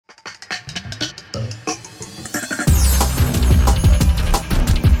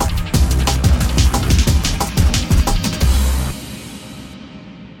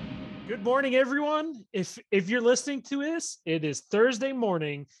Good morning, everyone. If you're listening to this, it is Thursday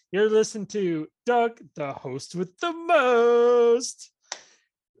morning. You're listening to Doug, the host with the most.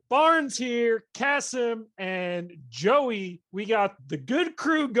 Barnes here, Kassem and Joey. We got the good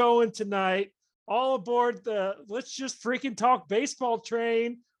crew going tonight. All aboard the let's just freaking talk baseball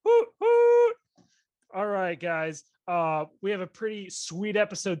train. Woo, woo. All right, guys. We have a pretty sweet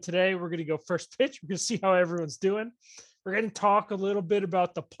episode today. We're going to go first pitch. We're going to see how everyone's doing. We're going to talk a little bit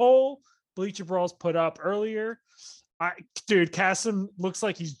about the poll Bleacher Brawls put up earlier. Dude, Kassem looks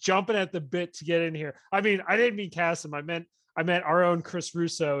like he's jumping at the bit to get in here. I mean, I didn't mean Kassem. I meant our own Chris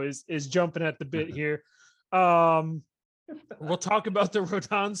Russo is jumping at the bit here. We'll talk about the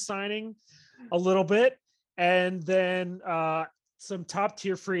Rodon signing a little bit, and then some top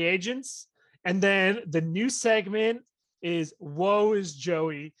tier free agents. And then the new segment is Woes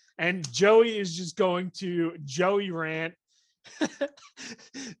Joey. And Joey is just going to Joey rant.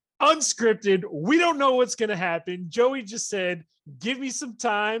 Unscripted. We don't know what's going to happen. Joey just said, give me some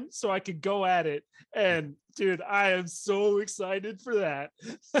time so I could go at it. And dude, I am so excited for that.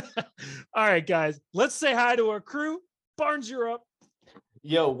 All right, guys, let's say hi to our crew. Barnes, you're up.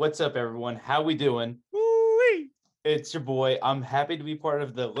 Yo, what's up, everyone? How we doing? Woo-wee. It's your boy. I'm happy to be part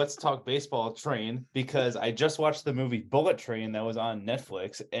of the Let's Talk Baseball train because I just watched the movie Bullet Train that was on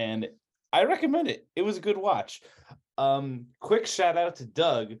Netflix, and I recommend it. It was a good watch. Quick shout out to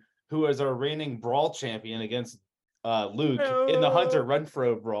Doug, who is our reigning brawl champion against Luke in the Hunter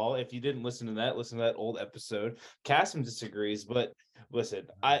Renfro brawl. If you didn't listen to that old episode. Kassem disagrees, but listen,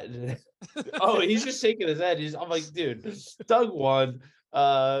 he's just shaking his head. I'm like, dude, Doug won.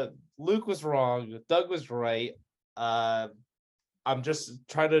 Luke was wrong. Doug was right. I'm just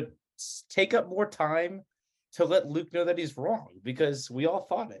trying to take up more time to let Luke know that he's wrong because we all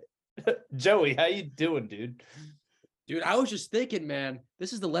thought it. Joey, how you doing, dude? Dude, I was just thinking, man,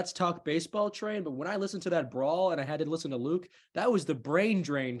 this is the Let's Talk Baseball train, but when I listened to that brawl and I had to listen to Luke, that was the brain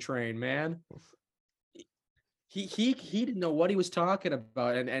drain train, man. He didn't know what he was talking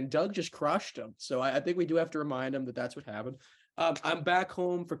about, and Doug just crushed him. So I think we do have to remind him that that's what happened. I'm back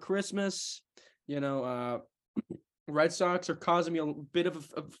home for Christmas. Red Sox are causing me a bit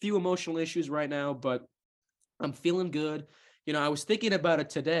of a few emotional issues right now, but I'm feeling good. I was thinking about it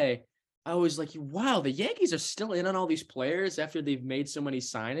today. I was like, wow, the Yankees are still in on all these players after they've made so many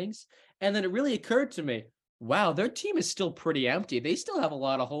signings. And then it really occurred to me, wow, their team is still pretty empty. They still have a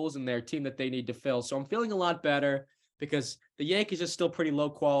lot of holes in their team that they need to fill. So I'm feeling a lot better because the Yankees are still pretty low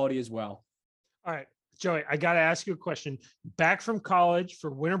quality as well. All right, Joey, I got to ask you a question. Back from college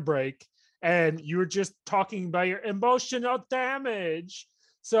for winter break, and you were just talking about your emotional damage.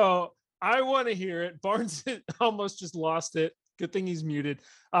 So I want to hear it. Barnes almost just lost it. Good thing he's muted.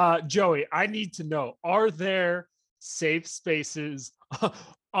 Joey, I need to know, are there safe spaces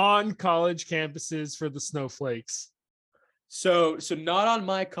on college campuses for the snowflakes? So not on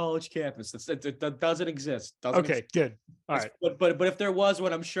my college campus. That doesn't exist. Okay, good. All right. But if there was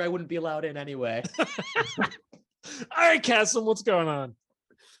one, I'm sure I wouldn't be allowed in anyway. All right, Kassem, what's going on?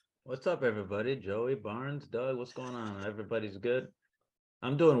 What's up, everybody? Joey, Barnes, Doug, what's going on? Everybody's good?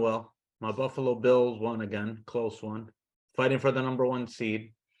 I'm doing well. My Buffalo Bills won again, close one. Fighting for the number 1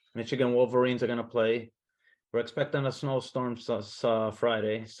 seed. Michigan Wolverines are going to play. We're expecting a snowstorm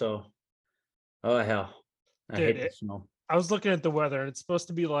Friday, so hell. I hate the snow. I was looking at the weather, and it's supposed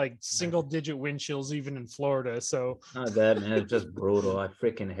to be like single-digit wind chills even in Florida, so. Not bad, man. It's just brutal. I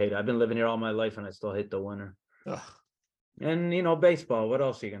freaking hate it. I've been living here all my life, and I still hate the winter. Ugh. And, baseball, what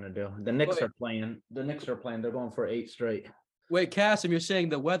else are you going to do? The Knicks are playing. They're going for 8 straight. Wait, Kassem, you're saying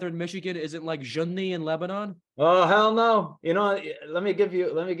the weather in Michigan isn't like Jeunny in Lebanon? Oh, hell no. Let me give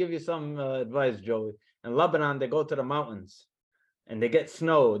you some advice, Joey. In Lebanon, they go to the mountains and they get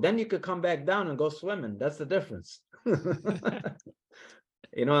snow. Then you could come back down and go swimming. That's the difference. And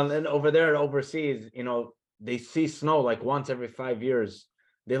then over there overseas, they see snow like once every 5 years.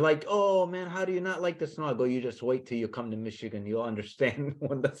 They're like, oh, man, how do you not like the snow? I go, you just wait till you come to Michigan. You'll understand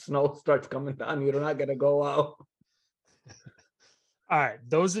when the snow starts coming down. You're not going to go out. All right,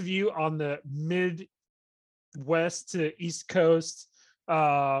 those of you on the Midwest to East Coast,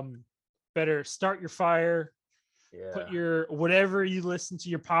 better start your fire. Yeah. Put your whatever you listen to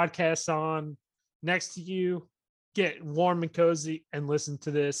your podcasts on next to you. Get warm and cozy and listen to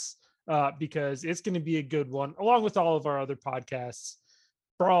this because it's going to be a good one, along with all of our other podcasts,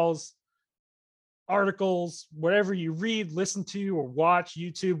 brawls, articles, whatever you read, listen to, or watch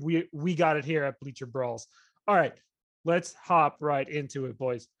YouTube. We got it here at Bleacher Brawls. All right. Let's hop right into it,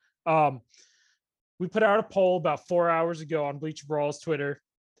 boys. We put out a poll about 4 hours ago on Bleacher Brawl's Twitter.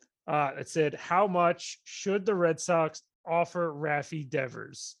 It said, how much should the Red Sox offer Rafi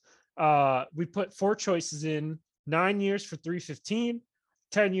Devers? We put 4 choices in: 9 years for 315,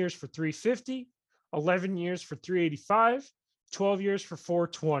 10 years for 350, 11 years for 385, 12 years for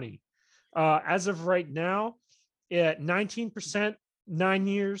 420. As of right now, at 19%, 9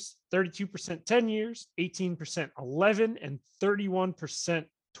 years, 32% 10 years, 18% 11, and 31%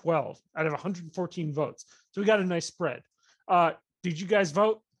 12 out of 114 votes. So we got a nice spread. Did you guys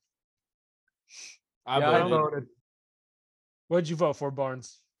vote? I I voted. voted. What did you vote for,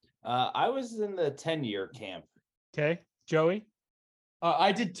 Barnes? I was in the 10-year camp. Okay, Joey.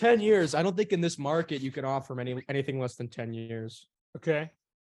 I did 10 years. I don't think in this market you can offer anything less than 10 years. Okay,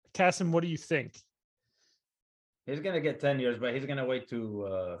 Kassem, what do you think? He's gonna get 10 years, but he's gonna wait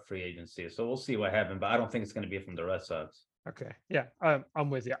to free agency. So we'll see what happens. But I don't think it's gonna be from the Red Sox. Okay, yeah, I'm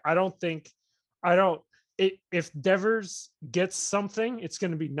with you. If Devers gets something, it's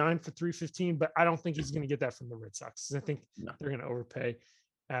going to be 9 for 315, but I don't think he's going to get that from the Red Sox. I think they're going to overpay,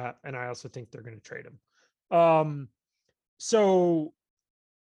 and I also think they're going to trade him. So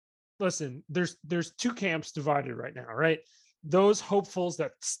listen, there's 2 camps divided right now, right? Those hopefuls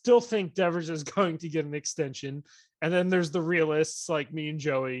that still think Devers is going to get an extension, and then there's the realists like me and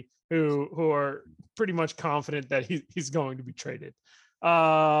Joey who are pretty much confident that he's going to be traded.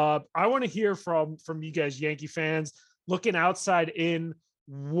 I want to hear from you guys, Yankee fans, looking outside in.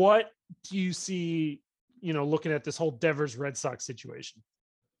 What do you see, looking at this whole Devers Red Sox situation?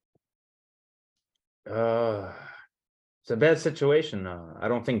 It's a bad situation. I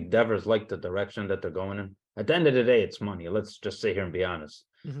don't think Devers like the direction that they're going in. At the end of the day, it's money. Let's just sit here and be honest.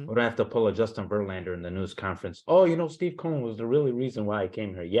 Mhm. We don't have to pull a Justin Verlander in the news conference. Oh, Steve Cohen was the really reason why I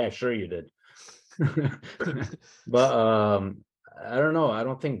came here. Yeah, sure you did. But I don't know. I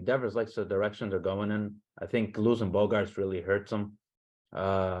don't think Devers likes the direction they're going in. I think losing Bogarts really hurts him.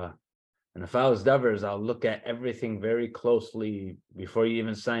 And if I was Devers, I'll look at everything very closely before you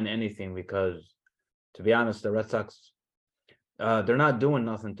even sign anything, because to be honest, the Red Sox, they're not doing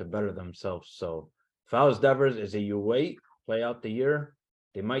nothing to better themselves. So if I was Devers, is it you wait, play out the year?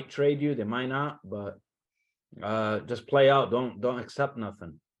 They might trade you, they might not, but just play out. Don't accept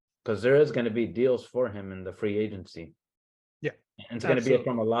nothing, because there is going to be deals for him in the free agency. Yeah, and it's going to be absolutely.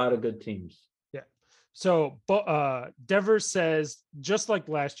 from a lot of good teams. Yeah. So Devers says, just like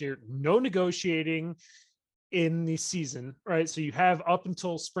last year, no negotiating in the season, right? So you have up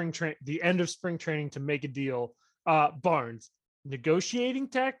until the end of spring training to make a deal. Barnes, negotiating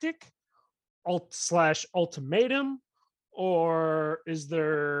tactic, ultimatum, or is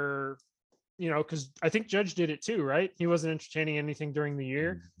there, because I think Judge did it too, right? He wasn't entertaining anything during the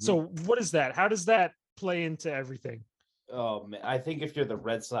year. Mhm. So what is that? How does that play into everything? Oh man, I think if you're the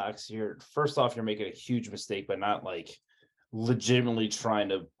Red Sox, you're making a huge mistake by not legitimately trying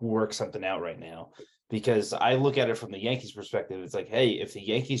to work something out right now. Because I look at it from the Yankees perspective, it's like, hey, if the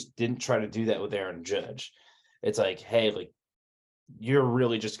Yankees didn't try to do that with Aaron Judge, it's like, hey, you're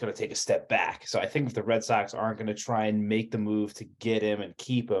really just going to take a step back. So I think if the Red Sox aren't going to try and make the move to get him and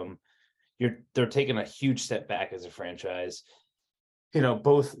keep him, they're taking a huge step back as a franchise.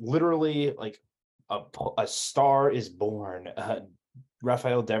 Both literally a star is born.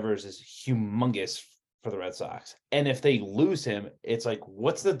 Rafael Devers is humongous for the Red Sox. And if they lose him, it's like,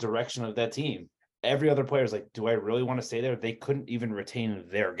 what's the direction of that team? Every other player is like, do I really want to stay there? They couldn't even retain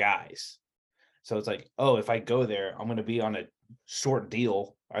their guys. So it's like, oh, if I go there, I'm going to be on a short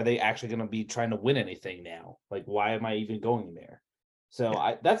deal. Are they actually going to be trying to win anything now? Why am I even going there?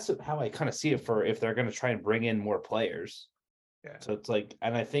 So that's how I kind of see it for if they're going to try and bring in more players. Yeah. So it's like,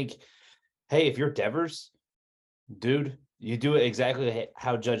 and I think, hey, if you're Devers, dude, you do it exactly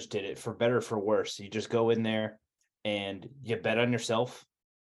how Judge did it, for better or for worse. You just go in there and you bet on yourself.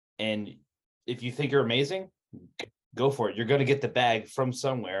 And if you think you're amazing, go for it. You're going to get the bag from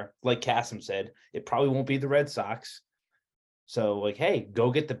somewhere. Like Kassem said, it probably won't be the Red Sox. So hey,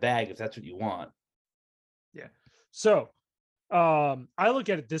 go get the bag if that's what you want. Yeah. So I look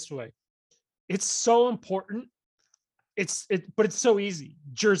at it this way. It's so important. But it's so easy.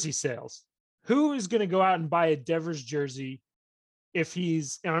 Jersey sales. Who is going to go out and buy a Devers jersey if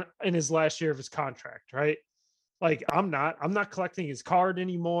he's in his last year of his contract, right? I'm not collecting his card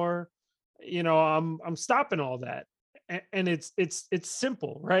anymore. I'm stopping all that. And it's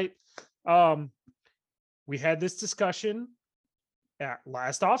simple, right? We had this discussion at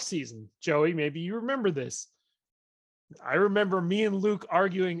last offseason. Joey, maybe you remember this. I remember me and Luke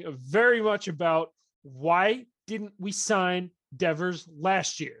arguing very much about why didn't we sign Devers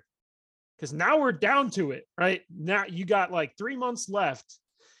last year? Because now we're down to it, right? Now you got 3 months left,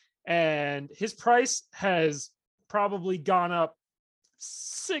 and his price has probably gone up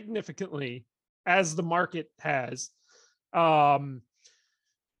significantly as the market has.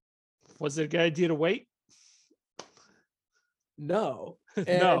 Was it a good idea to wait? No. And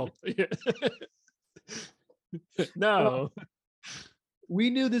No. No.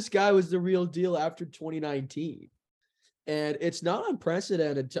 we knew this guy was the real deal after 2019. And it's not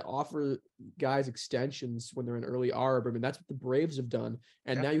unprecedented to offer guys extensions when they're in early arb. I mean, that's what the Braves have done.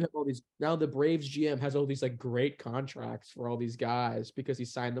 And Yeah. now you have all these, now the Braves GM has all these like great contracts for all these guys because he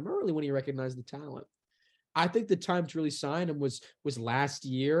signed them early when he recognized the talent. I think the time to really sign him was last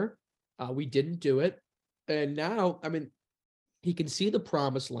year. We didn't do it. And now, I mean, he can see the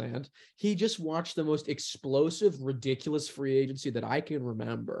promised land. He just watched the most explosive, ridiculous free agency that I can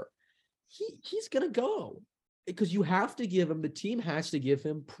remember. He's going to go because you have to give him, the team has to give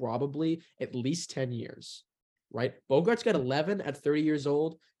him probably at least 10 years, right? Bogart's got 11 at 30 years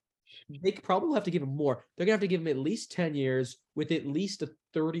old. They probably will have to give him more. They're going to have to give him at least 10 years with at least a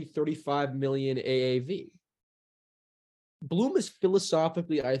 30, 35 million AAV. Bloom is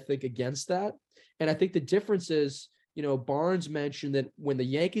philosophically, I think, against that. And I think the difference is, you know, Barnes mentioned that when the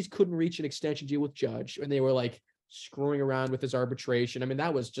Yankees couldn't reach an extension deal with Judge and they were like screwing around with his arbitration, I mean,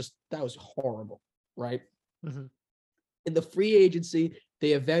 that was horrible, right? Mm-hmm. In the free agency,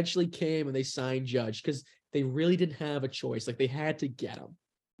 they eventually came and they signed Judge because they really didn't have a choice. Like they had to get him,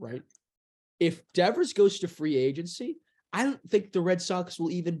 right? If Devers goes to free agency, I don't think the Red Sox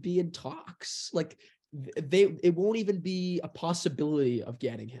will even be in talks. Like it won't even be a possibility of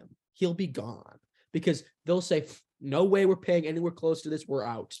getting him. He'll be gone because they'll say, no way we're paying anywhere close to this. We're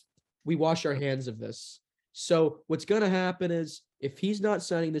out. We wash our hands of this. So what's going to happen is if he's not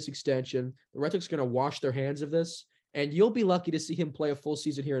signing this extension, the Red Sox are going to wash their hands of this. And you'll be lucky to see him play a full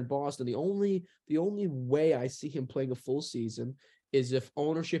season here in Boston. The only way I see him playing a full season is if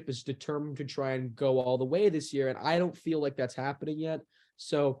ownership is determined to try and go all the way this year. And I don't feel like that's happening yet.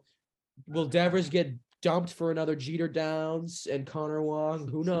 So will Devers get dumped for another Jeter Downs and Connor Wong?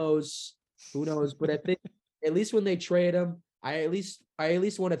 Who knows? But I think at least when they trade him, I at least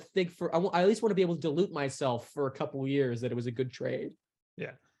want to think I at least want to be able to dilute myself for a couple of years that it was a good trade.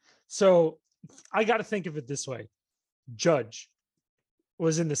 Yeah. So I got to think of it this way. Judge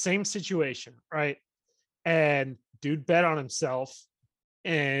was in the same situation, right? And dude bet on himself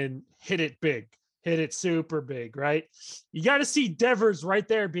and hit it super big, right? You got to see Devers right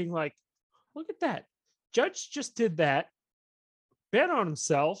there being like, look at that. Judge just did that, bet on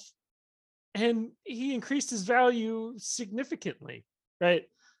himself, and he increased his value significantly, right?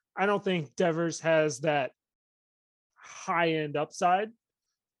 I don't think Devers has that high-end upside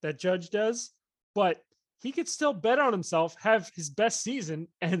that Judge does, but he could still bet on himself, have his best season,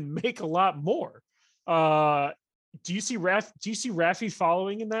 and make a lot more. Do you see Rafi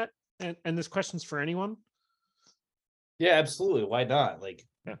following in that? And this question's for anyone. Yeah, absolutely. Why not? Like,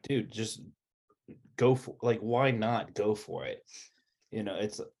 Yeah. dude, just go for, like, why not go for it? You know,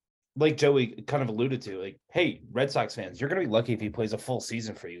 it's like Joey kind of alluded to, like, hey, Red Sox fans, you're gonna be lucky if he plays a full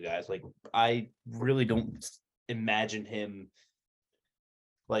season for you guys. Like, I really don't imagine him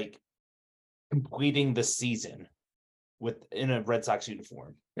like completing the season in a Red Sox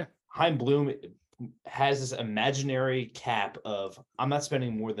uniform. Yeah. Chaim Bloom has this imaginary cap of, I'm not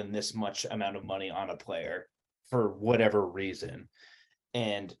spending more than this much amount of money on a player for whatever reason.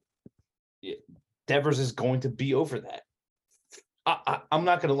 And Devers is going to be over that. I'm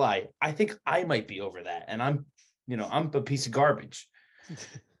not going to lie. I think I might be over that. And I'm a piece of garbage.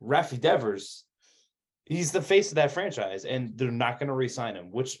 Rafi Devers, he's the face of that franchise, and they're not going to re-sign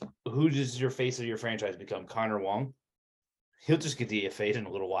him. Who does your face of your franchise become? Connor Wong? He'll just get DFA'd in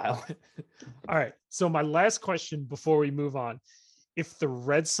a little while. All right. So my last question before we move on. If the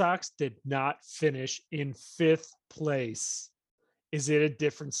Red Sox did not finish in 5th place, is it a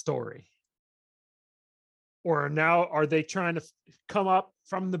different story? Or now are they trying to come up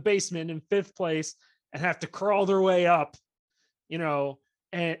from the basement in 5th place and have to crawl their way up? You know,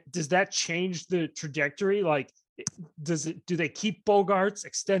 and does that change the trajectory? Like, do they keep Bogarts,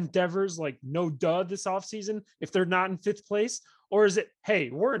 extend Devers, like no duh this offseason if they're not in 5th place? Or is it, hey,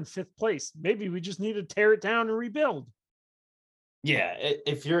 we're in 5th place, maybe we just need to tear it down and rebuild? Yeah,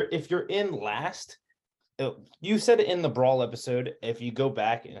 if you're in last, you said it in the Brawl episode. If you go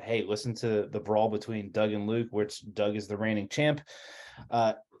back and, hey, listen to the Brawl between Doug and Luke, which Doug is the reigning champ.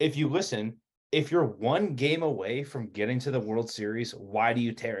 If you listen, if you're one game away from getting to the World Series, why do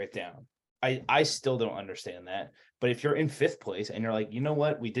you tear it down? I still don't understand that. But if you're in 5th place and you're like, you know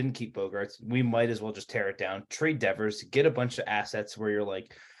what, we didn't keep Bogarts, we might as well just tear it down, trade Devers, get a bunch of assets where you're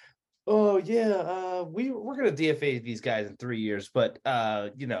like, oh yeah, we're gonna DFA these guys in 3 years, but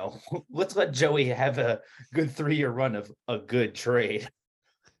let's let Joey have a good 3-year run of a good trade.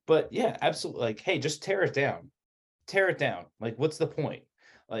 But yeah, absolutely. Like, hey, just tear it down. Like, what's the point?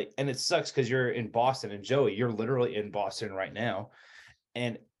 Like, and it sucks because you're in Boston, and Joey, you're literally in Boston right now.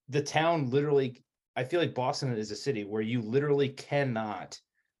 And the town literally, I feel like Boston is a city where you literally cannot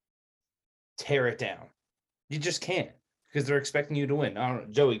tear it down. You just can't, because they're expecting you to win. I don't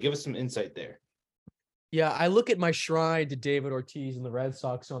know. Joey, give us some insight there. Yeah, I look at my shrine to David Ortiz and the Red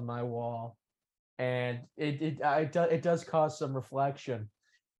Sox on my wall, and it does cause some reflection.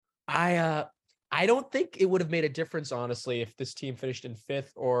 I don't think it would have made a difference, honestly, if this team finished in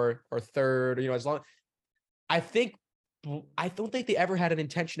 5th or 3rd. You know, as long I don't think they ever had an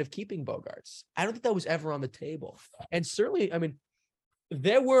intention of keeping Bogarts. I don't think that was ever on the table. And certainly, I mean,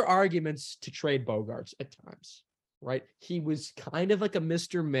 there were arguments to trade Bogarts at times, right? He was kind of like a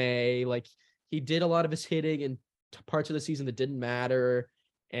Mr. May, like he did a lot of his hitting in parts of the season that didn't matter,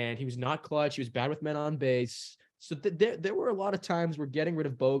 and he was not clutch. He was bad with men on base. So there were a lot of times where getting rid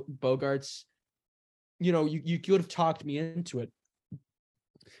of Bogarts, you know, you could have talked me into it.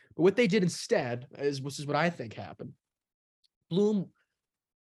 But what they did instead is what I think happened. Bloom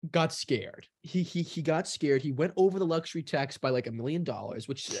got scared. He got scared. He went over the luxury tax by like $1 million,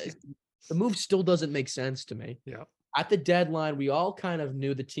 which the move still doesn't make sense to me. Yeah. At the deadline, we all kind of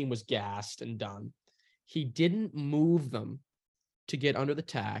knew the team was gassed and done. He didn't move them to get under the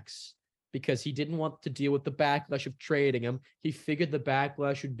tax because he didn't want to deal with the backlash of trading him. He figured the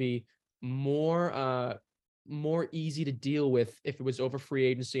backlash would be more easy to deal with if it was over free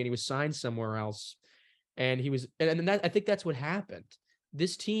agency and he was signed somewhere else. And he was, and that, I think that's what happened.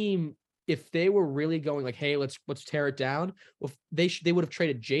 This team, if they were really going like, hey, let's tear it down, well, they would have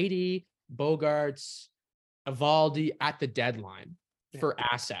traded JD, Bogarts, Evaldi at the deadline for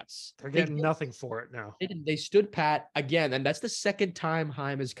assets. They're getting nothing for it now. They stood pat again, and that's the second time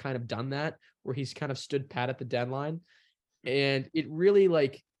Heim has kind of done that, where he's kind of stood pat at the deadline. And it really,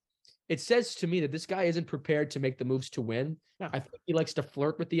 like, it says to me that this guy isn't prepared to make the moves to win. Yeah. I think he likes to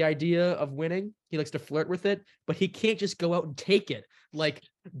flirt with the idea of winning. He likes to flirt with it, but he can't just go out and take it like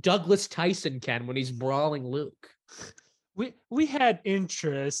Douglas Tyson can when he's brawling Luke. We had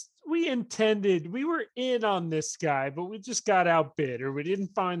interest. We were in on this guy, but we just got outbid, or we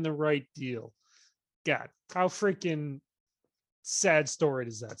didn't find the right deal. God, how freaking sad story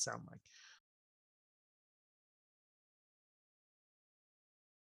does that sound like?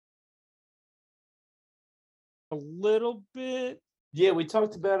 A little bit. Yeah, we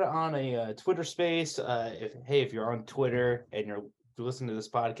talked about it on a Twitter space. If you're on Twitter and you're listening to this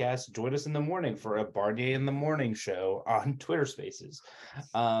podcast, join us in the morning for a Barnier in the Morning show on Twitter Spaces.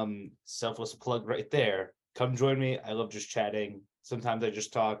 Selfless plug right there. Come join me. I love just chatting. Sometimes I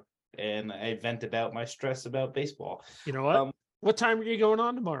just talk and I vent about my stress about baseball. You know what? What time are you going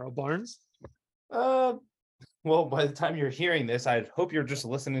on tomorrow, Barnes? Well, by the time you're hearing this, I hope you're just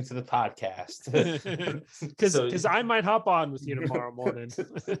listening to the podcast. Because I might hop on with you tomorrow morning.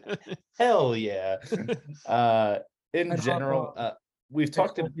 Hell yeah. In general, we've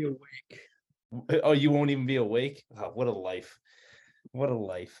talked to be awake. Oh, you won't even be awake? Oh, what a life. What a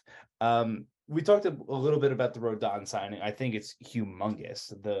life. We talked a little bit about the Rodon signing. I think it's humongous.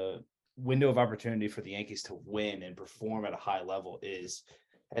 The window of opportunity for the Yankees to win and perform at a high level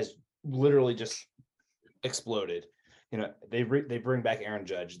has literally just exploded. You know, they bring back Aaron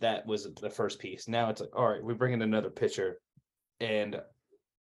Judge. That was the first piece. Now it's like, all right, we bring in another pitcher, and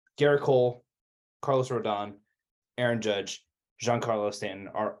Garrett Cole, Carlos Rodon, Aaron Judge, Giancarlo Stanton,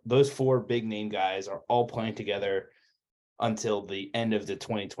 are those four big name guys are all playing together until the end of the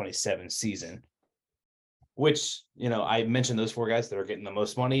 2027 season. Which, you know, I mentioned those four guys that are getting the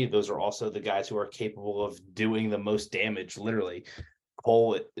most money. Those are also the guys who are capable of doing the most damage, literally.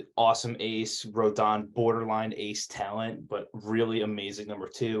 Cole, awesome ace. Rodon, borderline ace talent, but really amazing number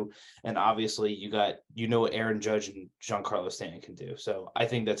two. And obviously you got, what Aaron Judge and Giancarlo Stanton can do. So I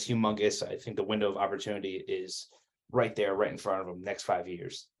think that's humongous. I think the window of opportunity is right there, right in front of them next 5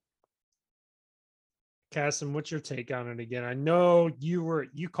 years. Kassem, what's your take on it again? I know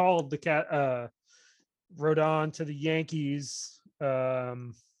you called the Rodon to the Yankees. I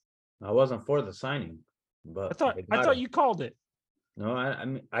wasn't for the signing, but I thought you called it. No, I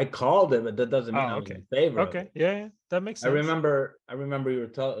mean I called it, but that doesn't mean I was in favor. Okay, yeah, that makes sense. I remember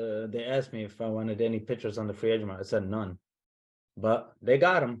you were they asked me if I wanted any pitchers on the free agent market. I said none, but they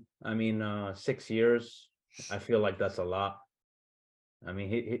got him. I mean, 6 years. I feel like that's a lot. I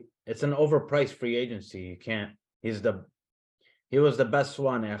mean, it's an overpriced free agency. You can't. He was the best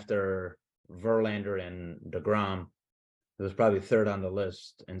one after Verlander and DeGrom. He was probably third on the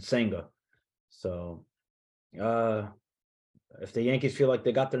list, and Senga. So, if the Yankees feel like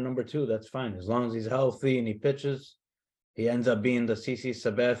they got their number two, that's fine. As long as he's healthy and he pitches, he ends up being the CC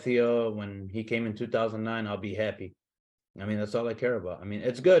Sabathia when he came in 2009. I'll be happy. I mean, that's all I care about. I mean,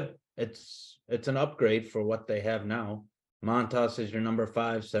 it's good. It's an upgrade for what they have now. Montas is your number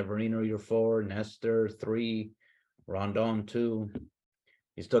 5, Severino your 4, Nestor 3, Rondon 2.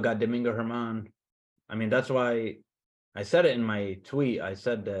 You still got Domingo Herman. I mean, that's why I said it in my tweet. I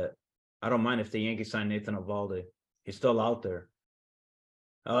said that I don't mind if the Yankees sign Nathan Eovaldi. He's still out there.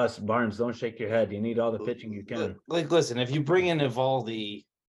 Barnes, don't shake your head. You need all the pitching you can. Like, listen, if you bring in Eovaldi,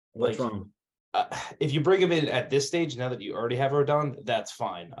 What's wrong? If you bring him in at this stage, now that you already have Rodon, that's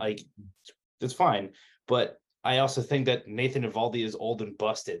fine. Like, it's fine. But I also think that Nathan Eovaldi is old and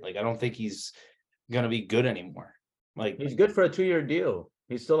busted. Like, I don't think he's gonna be good anymore. Like, He's good for a 2-year deal.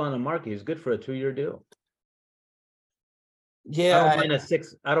 He's still on the market. He's good for a 2-year deal. yeah,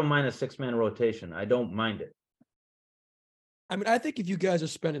 I don't mind a 6-man rotation. I don't mind it. I mean, I think if you guys are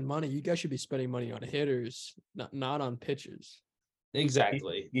spending money, you guys should be spending money on hitters, not on pitchers.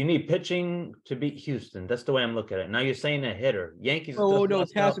 exactly. You need pitching to beat Houston. That's the way I'm looking at it. Now you're saying a hitter. Yankees. Oh, just no,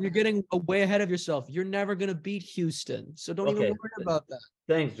 lost out. Kassem, you're getting way ahead of yourself. You're never going to beat Houston, so don't even Okay. worry about that.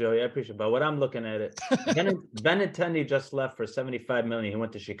 Thanks, Joey. I appreciate it. But what I'm looking at it, Benintendi just left for $75 million. He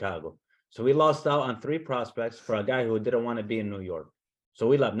went to Chicago. So we lost out on 3 prospects for a guy who didn't want to be in New York. So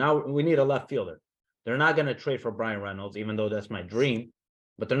we left. Now we need a left fielder. They're not going to trade for Brian Reynolds, even though that's my dream.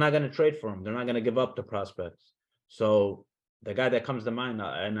 But they're not going to trade for him. They're not going to give up the prospects. So the guy that comes to mind,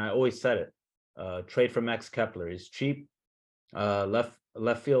 and I always said it, trade for Max Kepler. He's cheap, left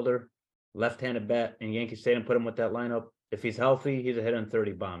fielder, left-handed bat in Yankee Stadium. Put him with that lineup. If he's healthy, he's a hitting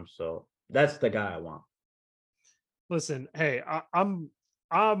 30 bombs. So that's the guy I want. Listen, hey, I'm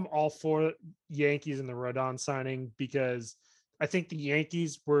all for Yankees and the Rodon signing because I think the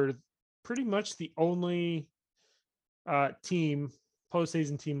Yankees were pretty much the only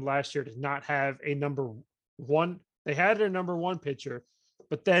postseason team last year to not have a number 1. They had their number 1 pitcher,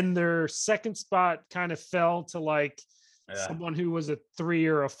 but then their second spot kind of fell to like someone who was a 3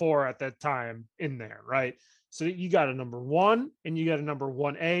 or a 4 at that time in there, right? So you got a number 1 and you got a number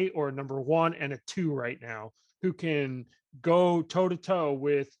 1A or a number 1 and a 2 right now who can go toe to toe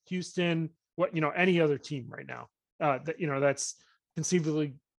with Houston, any other team right now. That's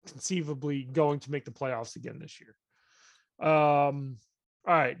conceivably going to make the playoffs again this year. All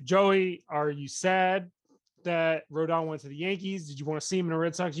right, Joey, are you sad that Rodon went to the Yankees? Did you want to see him in a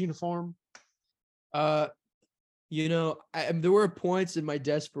Red Sox uniform? There were points in my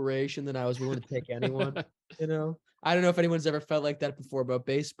desperation that I was willing to take anyone. I don't know if anyone's ever felt like that before about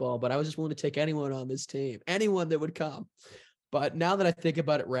baseball, but I was just willing to take anyone on this team, anyone that would come. But now that I think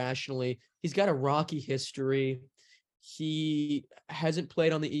about it rationally, he's got a rocky history. He hasn't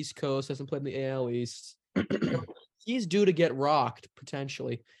played on the East Coast, hasn't played in the AL East. He's due to get rocked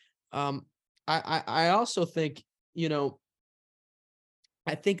potentially. I also think, I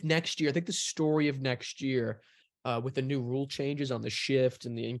think the story of next year, with the new rule changes on the shift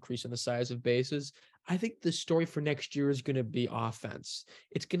and the increase in the size of bases, I think the story for next year is going to be offense.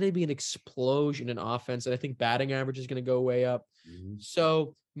 It's going to be an explosion in offense, and I think batting average is going to go way up. Mm-hmm.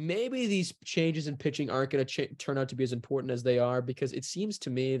 So maybe these changes in pitching aren't going to turn out to be as important as they are, because it seems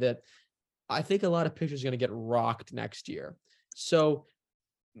to me that I think a lot of pitchers are going to get rocked next year. So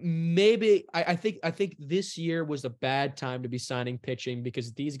maybe I think this year was a bad time to be signing pitching,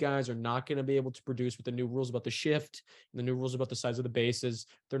 because these guys are not going to be able to produce with the new rules about the shift and the new rules about the size of the bases.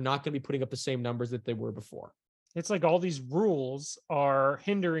 They're not going to be putting up the same numbers that they were before. It's like all these rules are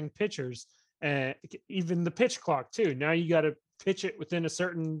hindering pitchers, and even the pitch clock too. Now you got to pitch it within a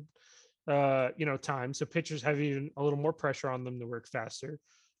certain time, so pitchers have even a little more pressure on them to work faster,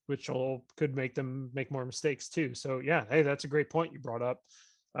 which could make them make more mistakes too. So yeah, hey, that's a great point you brought up.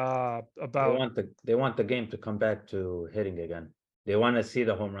 About they want the game to come back to hitting again. They want to see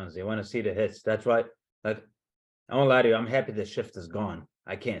the home runs. They want to see the hits. That's why, like, I won't lie to you, I'm happy the shift is gone.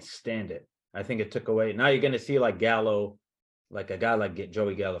 I can't stand it. I think it took away. Now you're going to see like Gallo, like a guy like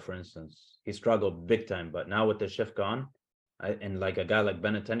Joey Gallo, for instance. He struggled big time, but now with the shift gone, and like a guy like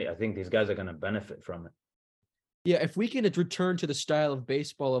Benintendi, I think these guys are going to benefit from it. Yeah, if we can return to the style of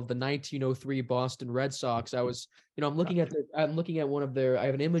baseball of the 1903 Boston Red Sox, I'm looking at one of their. I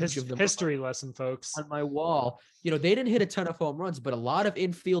have an image of them. History lesson, folks, on my wall. They didn't hit a ton of home runs, but a lot of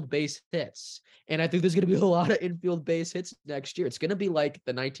infield base hits, and I think there's going to be a lot of infield base hits next year. It's going to be like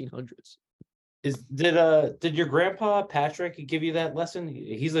the 1900s. Did your grandpa Patrick give you that lesson?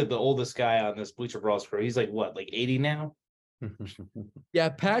 He's like the oldest guy on this Bleacher Bros crew. He's like what, like 80 now? Yeah,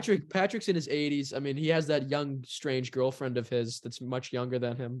 Patrick's in his 80s. I mean, he has that young, strange girlfriend of his that's much younger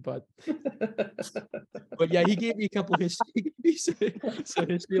than him, but yeah, he gave me a couple of history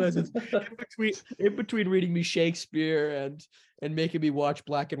lessons in between reading me Shakespeare and making me watch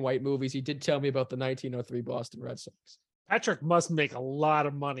black and white movies. He did tell me about the 1903 Boston Red Sox. Patrick must make a lot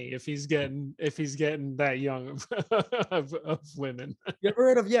of money if he's getting that young of women. You ever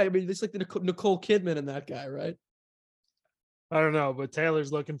heard of? Yeah, I mean, it's like the Nicole Kidman and that guy, right? I don't know, but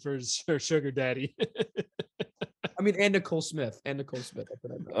Taylor's looking for her sugar daddy. I mean, and Nicole Smith. That's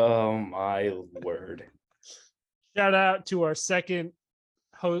what I know. Oh my word. Shout out to our second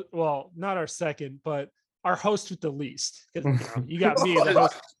host. Well, not our second, but our host with the least. 'Cause, you got me, the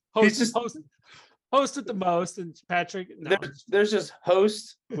host with the most, and Patrick. No, There's just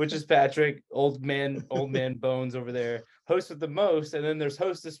host, which is Patrick, old man Bones over there. Host with the most, and then there's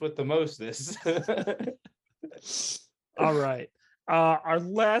hostess with the mostest. All right. Our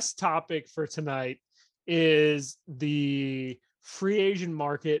last topic for tonight is the free agent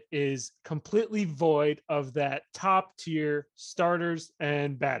market is completely void of that top tier starters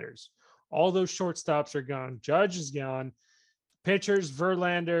and batters. All those shortstops are gone. Judge is gone. Pitchers,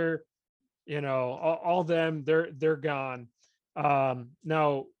 Verlander, all them, they're gone.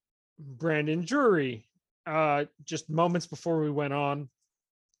 Now, Brandon Drury, just moments before we went on,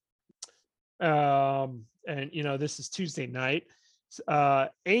 and this is Tuesday night.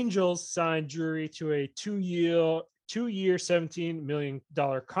 Angels signed Drury to a two-year, $17 million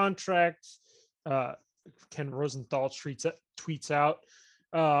contract. Ken Rosenthal tweets out.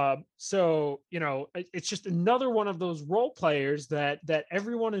 So it's just another one of those role players that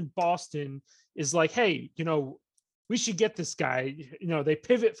everyone in Boston is like, hey, we should get this guy. They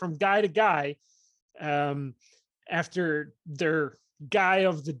pivot from guy to guy after their guy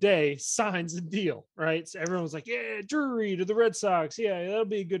of the day signs a deal, right? So everyone's like, yeah, Drury to the Red Sox. Yeah, that'll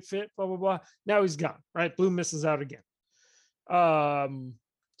be a good fit, blah, blah, blah. Now he's gone, right? Blue misses out again.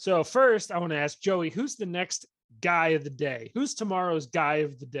 So first I want to ask Joey, who's the next guy of the day? Who's tomorrow's guy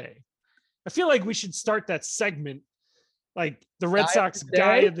of the day? I feel like we should start that segment like the Red Sox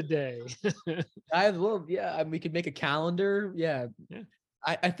guy of the day. Yeah, I mean, we could make a calendar. Yeah.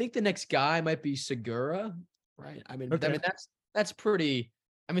 I think the next guy might be Segura, right? I mean, that's pretty.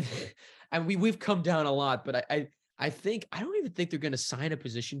 I mean, and we've come down a lot, but I think I don't even think they're going to sign a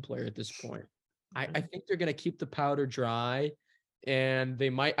position player at this point. I think they're going to keep the powder dry, and they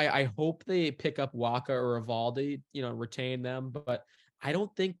might. I hope they pick up Waka or Evaldi, retain them, but I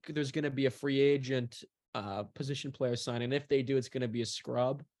don't think there's going to be a free agent position player signing. If they do, it's going to be a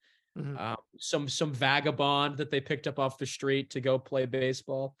scrub. Some vagabond that they picked up off the street to go play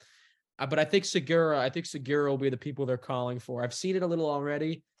baseball. But I think Segura will be the people they're calling for. I've seen it a little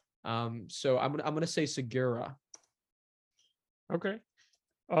already. So I'm gonna say Segura. Okay.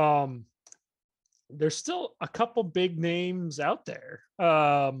 There's still a couple big names out there.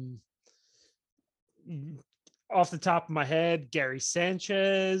 Off the top of my head, Gary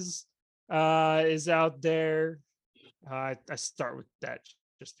Sanchez is out there. I start with that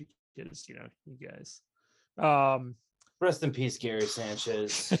just because you guys. Rest in peace, Gary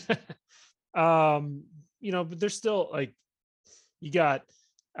Sanchez. But there's still like you got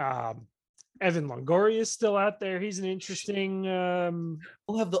Evan Longoria is still out there. He's an interesting.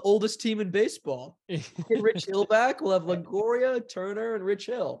 We'll have the oldest team in baseball. Get Rich Hill back. We'll have Longoria, Turner, and Rich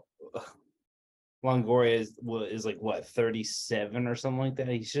Hill. Longoria is like what, 37 or something like that.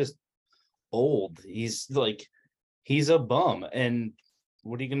 He's just old. He's a bum. And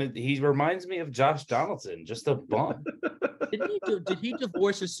what are you gonna? He reminds me of Josh Donaldson, just a bum. Did he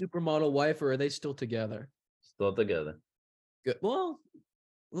divorce his supermodel wife, or are they still together? Still together. Good. Well,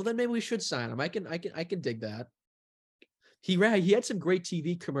 then maybe we should sign him. I can dig that. He had some great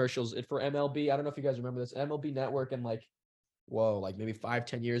TV commercials for MLB. I don't know if you guys remember this MLB Network, and like maybe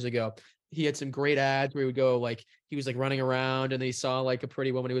 5-10 years ago, he had some great ads where he would go he was running around and he saw a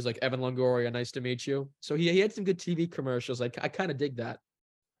pretty woman. He was like, Evan Longoria, nice to meet you. So he had some good TV commercials. I kind of dig that.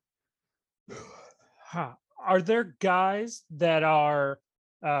 Are there guys that are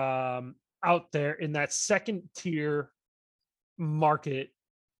out there in that second tier market?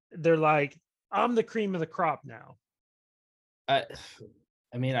 They're like, I'm the cream of the crop now. I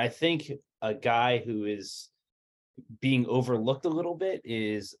mean, I think a guy who is being overlooked a little bit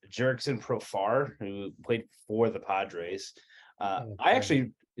is Jurickson Profar, who played for the Padres. I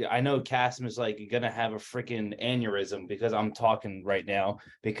know Kassem is gonna have a freaking aneurysm because I'm talking right now,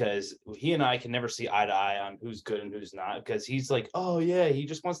 because he and I can never see eye to eye on who's good and who's not, because he's like, oh yeah, he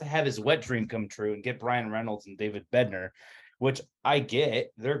just wants to have his wet dream come true and get Brian Reynolds and David Bednar, which I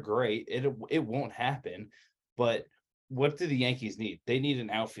get. They're great. It won't happen. But what do the Yankees need? They need an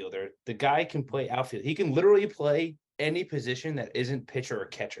outfielder. The guy can play outfield. He can literally play any position that isn't pitcher or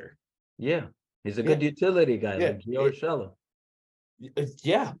catcher. Yeah. He's a good utility guy, like Gio Urshela.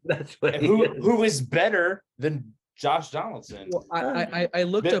 Yeah. That's what who is better than Josh Donaldson. Well, I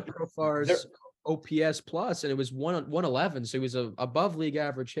looked up Profar's OPS plus, and it was 111, so he was a above league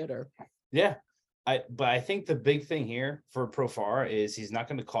average hitter. Yeah. But I think the big thing here for Profar is he's not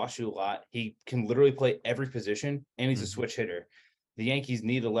going to cost you a lot. He can literally play every position, and he's a switch hitter. The Yankees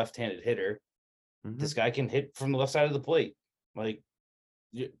need a left-handed hitter. This guy can hit from the left side of the plate. Like,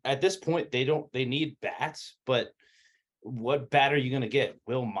 at this point, they need bats, but what bat are you going to get?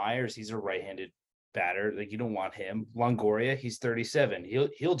 Will Myers, he's a right-handed batter. Like, you don't want him. Longoria, he's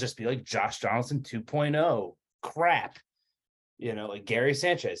 37. He'll just be like Josh Donaldson 2.0. Crap. Like Gary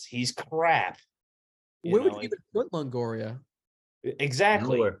Sanchez, he's crap. Where would you even put Longoria?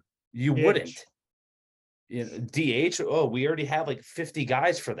 Exactly. Nowhere. You DH. wouldn't. DH. Oh, we already have like 50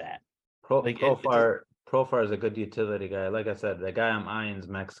 guys for that. Profar is a good utility guy. Like I said, the guy I'm eyeing is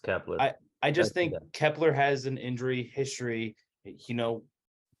Max Kepler. I just think Kepler has an injury history.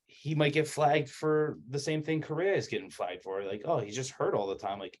 He might get flagged for the same thing Correa is getting flagged for. Like, oh, he's just hurt all the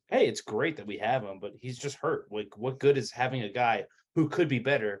time. Like, hey, it's great that we have him, but he's just hurt. Like, what good is having a guy who could be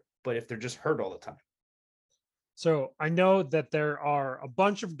better, but if they're just hurt all the time? So I know that there are a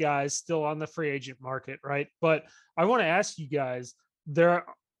bunch of guys still on the free agent market, right? But I want to ask you guys,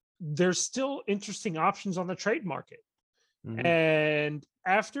 there's still interesting options on the trade market. And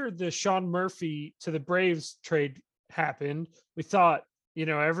after the Sean Murphy to the Braves trade happened, we thought,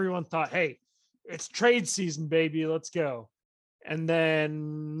 everyone thought, hey, it's trade season, baby, let's go. And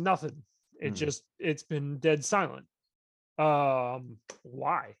then nothing. It's been dead silent.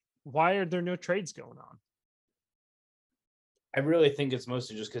 Why are there no trades going on? I really think it's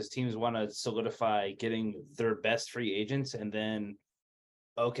mostly just because teams want to solidify getting their best free agents, and then,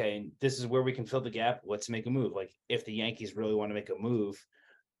 okay, this is where we can fill the gap. Let's make a move. Like, if the Yankees really want to make a move,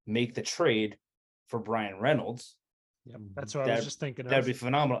 make the trade for Brian Reynolds. Yeah, that's what I was just thinking. That'd be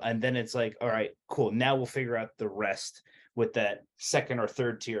phenomenal. And then it's like, all right, cool. Now we'll figure out the rest with that second or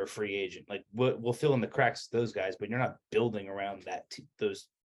third tier free agent. Like, we'll fill in the cracks with those guys, but you're not building around those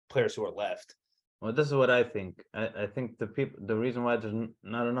players who are left. Well, this is what I think. I think the reason why there's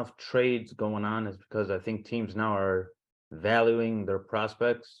not enough trades going on is because I think teams now are valuing their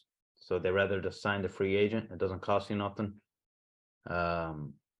prospects, so they rather just sign the free agent. It doesn't cost you nothing.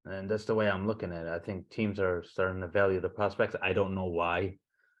 And that's the way I'm looking at it. I think teams are starting to value the prospects. I don't know why.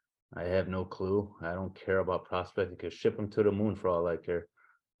 I have no clue. I don't care about prospects. You can ship them to the moon for all I care.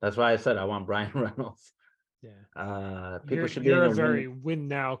 That's why I said I want Brian Reynolds. Yeah. People should you're be a very win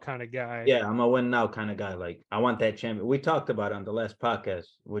now kind of guy. Yeah, I'm a win now kind of guy. Like, I want that champion. We talked about it on the last podcast.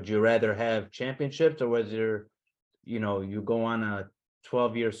 Would you rather have championships, or was there, you go on a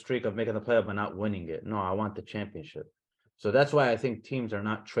 12-year streak of making the playoff but not winning it? No, I want the championship. So that's why I think teams are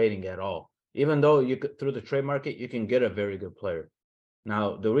not trading at all. Even though you could, through the trade market, you can get a very good player.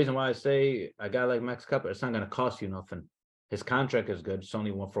 Now, the reason why I say a guy like Max Kepler, it's not going to cost you nothing. His contract is good. It's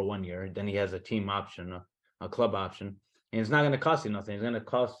only for 1 year. Then he has a team option, a club option. And it's not going to cost you nothing. It's going to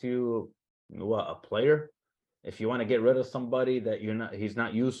cost you, a player? If you want to get rid of somebody that he's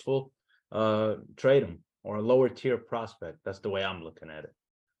not useful, trade him, or a lower tier prospect. That's the way I'm looking at it.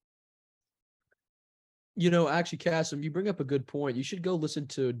 Actually, Kassem, you bring up a good point. You should go listen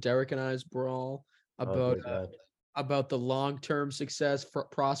to Derek and I's brawl about the long-term success for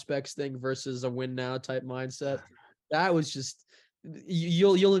prospects thing versus a win now type mindset. That was just,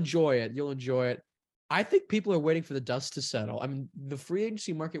 you'll enjoy it. You'll enjoy it. I think people are waiting for the dust to settle. I mean, the free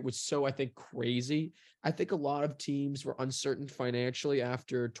agency market was so, I think, crazy. I think a lot of teams were uncertain financially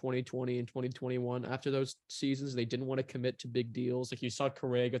after 2020 and 2021. After those seasons, they didn't want to commit to big deals. Like, you saw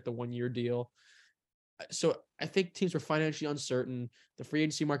Correa get the 1-year deal. So I think teams were financially uncertain. The free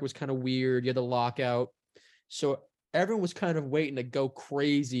agency market was kind of weird. You had the lockout. So everyone was kind of waiting to go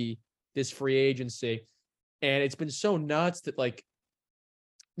crazy this free agency. And it's been so nuts that, like,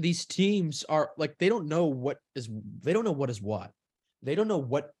 these teams are like, they don't know what is what. They don't know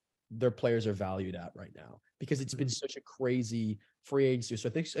what their players are valued at right now because it's been such a crazy free agency. So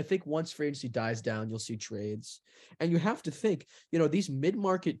I think once free agency dies down, you'll see trades. And you have to think, these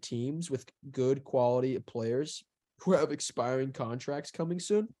mid-market teams with good quality players who have expiring contracts coming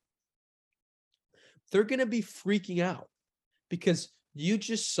soon, they're going to be freaking out because you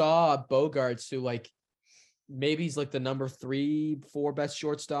just saw Bogarts who, like, maybe he's like the number 3-4 best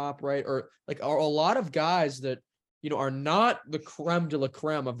shortstop, right? Or like are a lot of guys that, are not the creme de la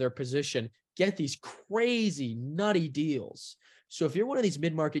creme of their position, get these crazy nutty deals. So if you're one of these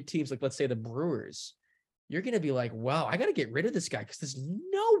mid-market teams, like let's say the Brewers, you're going to be like, wow, I got to get rid of this guy because there's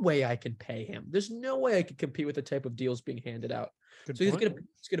no way I can pay him. There's no way I can compete with the type of deals being handed out. It's going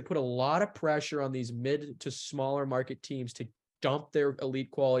to put a lot of pressure on these mid to smaller market teams to dump their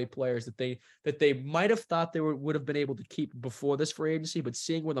elite quality players that they might have thought they would have been able to keep before this free agency, but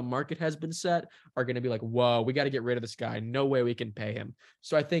seeing where the market has been set, are going to be like, whoa, we got to get rid of this guy. No way we can pay him.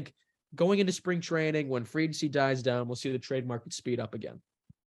 So I think going into spring training, when free agency dies down, we'll see the trade market speed up again.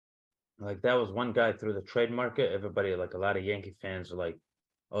 Like that was one guy through the trade market. Everybody, like a lot of Yankee fans, were like,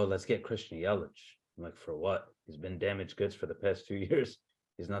 "Oh, let's get Christian Yelich." I'm like, for what? He's been damaged goods for the past 2 years.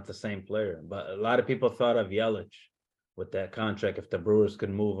 He's not the same player. But a lot of people thought of Yelich with that contract if the Brewers could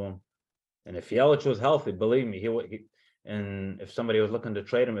move him, and if Yelich was healthy, believe me, he would. And if somebody was looking to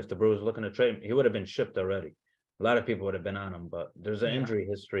trade him, if the Brewers were looking to trade him, he would have been shipped already. A lot of people would have been on him, but there's an Yeah. injury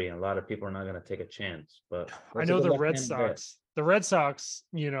history, and a lot of people are not going to take a chance. But I know the Red Sox. The Red Sox,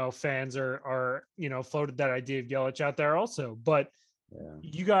 fans are floated that idea of Yelich out there also, but Yeah.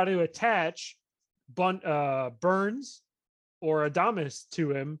 you got to attach Burns or Adames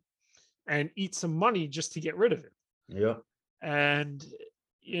to him and eat some money just to get rid of him. Yeah. And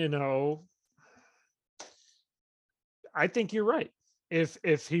I think you're right.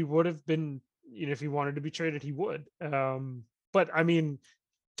 If he would have been, if he wanted to be traded, he would. But I mean,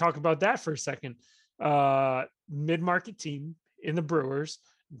 talk about that for a second. Mid-market team in the Brewers,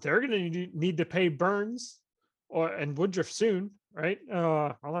 they're going to need to pay Burns and Woodruff soon, right?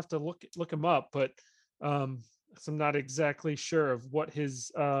 I'll have to look him up, but so I'm not exactly sure of what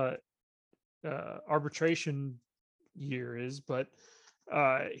his arbitration year is, but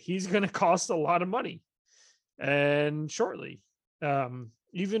he's going to cost a lot of money, and shortly,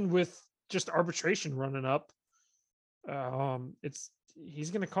 even with just arbitration running up,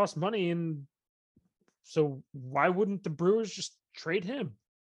 he's going to cost money, and so why wouldn't the Brewers just trade him?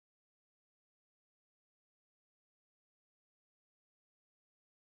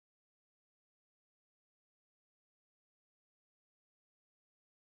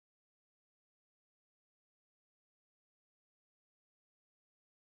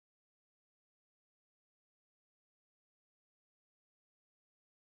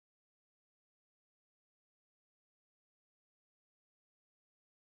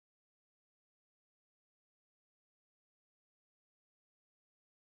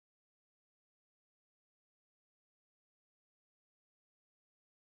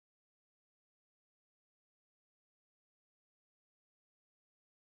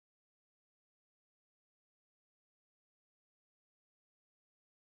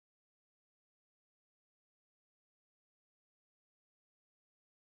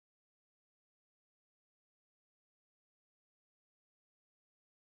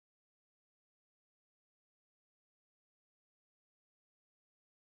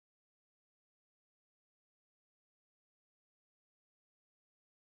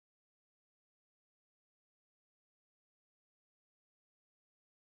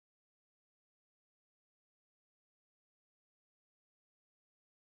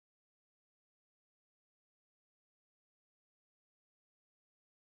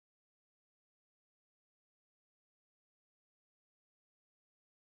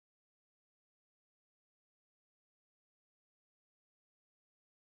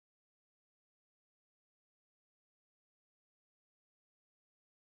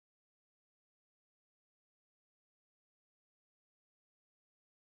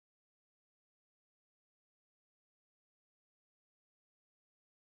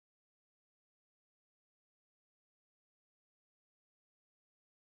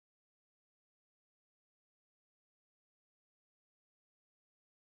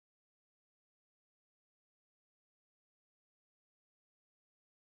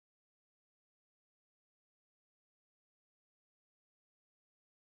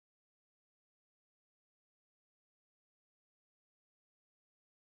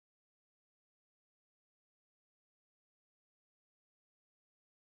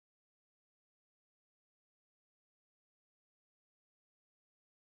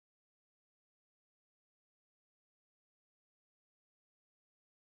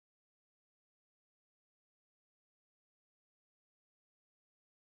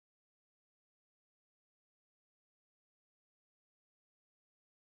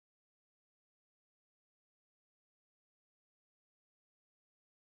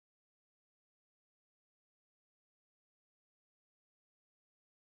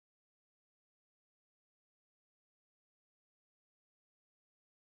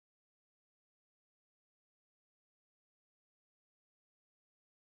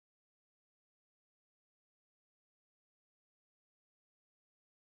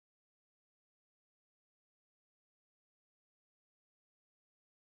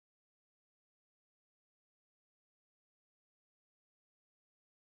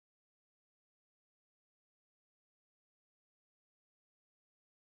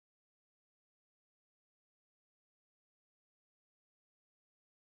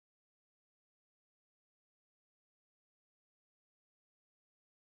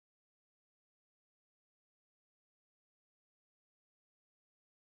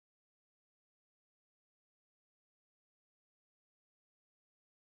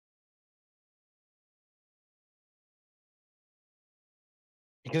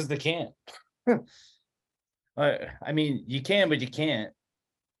 because they can't. I mean, you can, but you can't.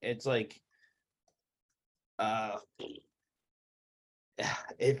 It's like,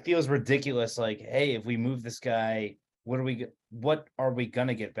 it feels ridiculous. Like, hey, if we move this guy, what are we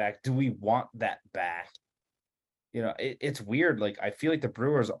gonna get back? Do we want that back? You know, it's weird. Like, I feel like the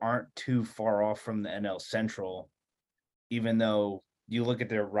Brewers aren't too far off from the NL Central, even though you look at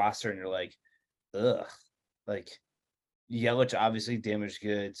their roster and you're like, ugh, like Yelich obviously damaged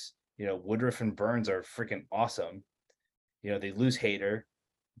goods. You know, Woodruff and Burns are freaking awesome. You know, they lose Hader,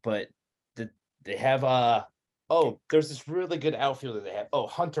 but they have there's this really good outfielder they have. Oh,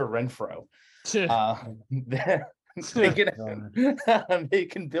 Hunter Renfroe. They can they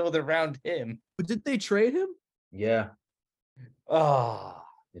can build around him. But did they trade him? Yeah, Oh,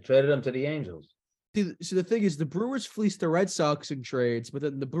 they traded him to the Angels. See, so the thing is, the Brewers fleeced the Red Sox in trades, but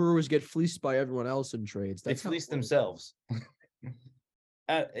then the Brewers get fleeced by everyone else in trades. they That's how it fleeced works. themselves.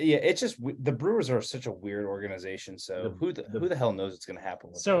 Yeah, it's just the Brewers are such a weird organization. So who the hell knows what's going to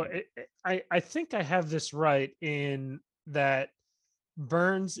happen with So them? I think I have this right in that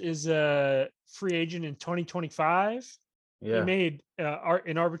Burns is a free agent in 2025. He Yeah, made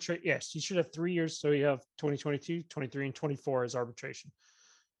an arbitration. Yes, he should have 3 years. So you have 2022, 23, and 24 as arbitration.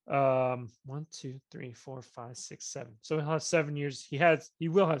 1, 2, 3, 4, 5, 6, 7. So he'll have 7 years. He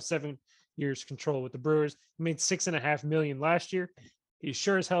will have 7 years control with the Brewers. He made $6.5 million last year. He's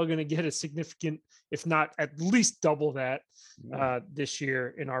sure as hell going to get a significant, if not at least double that this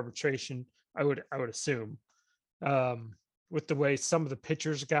year in arbitration. I would assume, with the way some of the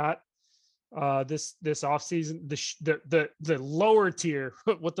pitchers got this offseason, the lower tier,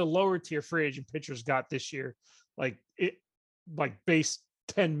 what the lower tier free agent pitchers got this year, like base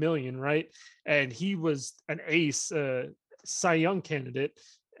 10 million, right? And he was an ace, Cy Young candidate.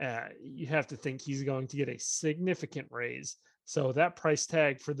 You have to think he's going to get a significant raise. So that price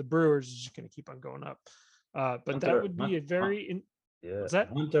tag for the Brewers is just going to keep on going up. But that would be a very yeah. What's that?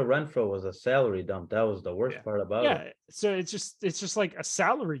 Hunter Renfroe was a salary dump. That was the worst part about it. Yeah. So it's just like a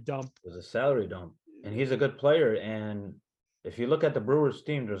salary dump. It was a salary dump, and he's a good player. And if you look at the Brewers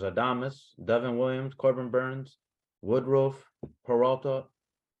team, there's Adames, Devin Williams, Corbin Burns, Woodruff, Peralta.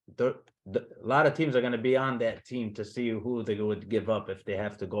 A lot of teams are going to be on that team to see who they would give up if they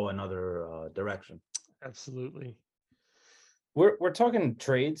have to go another direction. Absolutely. We're talking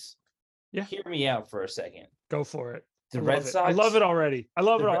trades. Yeah. Hear me out for a second. Go for it. The Red Sox. I love it already. I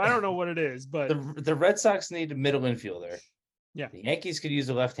love the it all. Re- I don't know what it is, but The Red Sox need a middle infielder. Yeah. The Yankees could use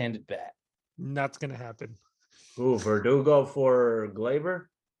a left-handed bat. that's going to happen. Who, Verdugo for Glaber?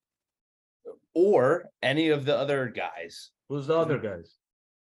 Or any of the other guys. Who's the other guys?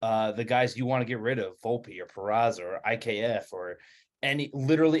 The guys you want to get rid of, Volpe or Peraza or IKF or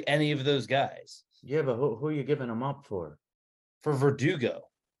literally any of those guys. Yeah, but who are you giving them up for? For Verdugo.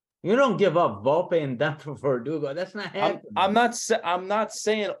 You don't give up Volpe and them for Verdugo. That's not happening. I'm not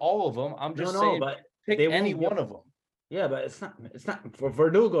saying all of them. I'm just saying but pick they won't any give- one of them. Yeah, but it's not for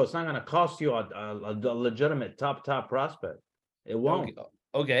Verdugo. It's not going to cost you a legitimate top prospect. It won't.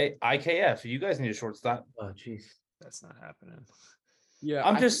 Okay, IKF. You guys need a shortstop. Oh, jeez. That's not happening. Yeah,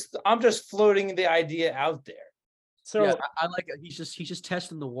 I'm just floating the idea out there. So yeah, I like it. He's just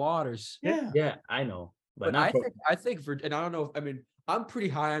testing the waters. Yeah, I know. But not I think and I don't know. I mean, I'm pretty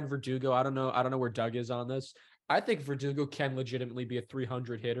high on Verdugo. I don't know where Doug is on this. I think Verdugo can legitimately be a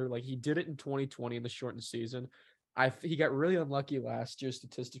 300 hitter. Like he did it in 2020 in the shortened season. He got really unlucky last year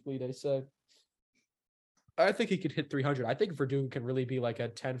statistically, they say. I think he could hit 300. I think Verdugo can really be like a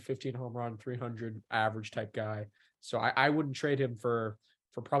 10, 15 home run, 300 average type guy. So I wouldn't trade him for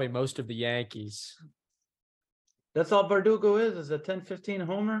probably most of the Yankees. That's all Verdugo is a 10-15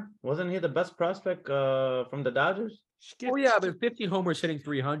 homer. Wasn't he the best prospect from the Dodgers? Oh yeah, but 15 homers hitting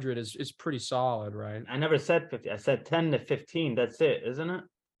 300 is pretty solid, right? I never said 50. I said 10 to 15. That's it, isn't it?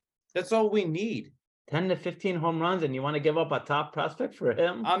 That's all we need. 10 to 15 home runs, and you want to give up a top prospect for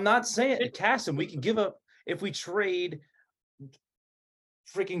him? I'm not saying Kassem. We can give up if we trade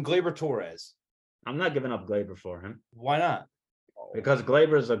freaking Gleyber Torres. I'm not giving up Glaber for him Why not? because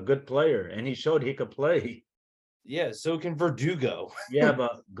Glaber is a good player, and he showed he could play. Yeah, so can Verdugo. Yeah,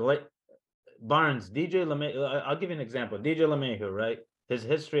 but Barnes, DJ LeMahieu. I'll give you an example. DJ LeMahieu, right? His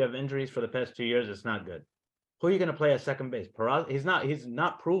history of injuries for the past 2 years, it's not good. Who are you going to play at second base? He's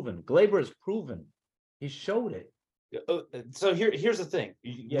not proven. Glaber is proven. He showed it. So here's the thing.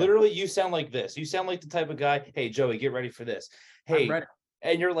 Literally, you sound like this. You sound like the type of guy. Hey, Joey, get ready for this. Hey,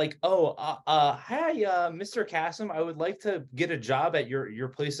 and you're like, hi, Mr. Kassem, I would like to get a job at your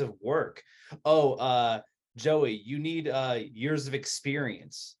place of work. Joey, you need years of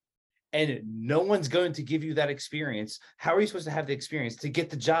experience. and no one's going to give you that experience. How are you supposed to have the experience to get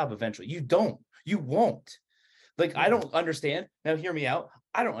the job eventually? You don't. You won't. Like, I don't understand. Now, hear me out.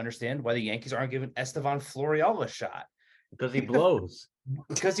 I don't understand why the Yankees aren't giving Estevan Florial a shot. Because he blows.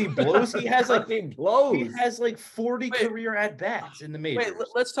 Because he blows. He has like he blows. He has like 40 Wait. career at bats in the majors. Wait,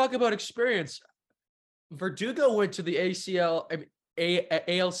 let's talk about experience. Verdugo went to the ALCS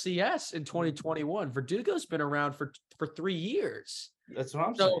in 2021. Verdugo's been around for 3 years. That's what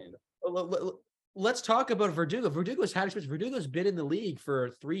I'm So, saying. Let's talk about Verdugo. Verdugo's had experience. Verdugo's been in the league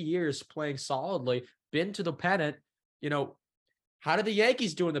for 3 years, playing solidly, been to the pennant. You know, how did the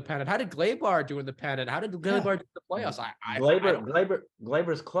Yankees do in the pennant? How did Gleyber do in the pennant? How did Gleyber do in the playoffs?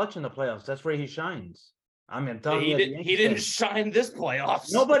 Gleyber's clutch in the playoffs. That's where he shines. I mean, I'm telling you, He didn't shine this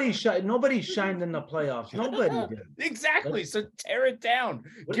playoffs. Nobody shined in the playoffs. Nobody did. Exactly. So tear it down.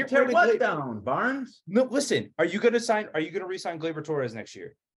 Tear what down, Barnes? No, listen. Are you going to re-sign Gleyber Torres next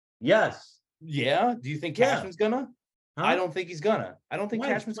year? Yes. Yeah. Do you think Yeah. Cashman's gonna? Huh? I don't think he's gonna. I don't think Why?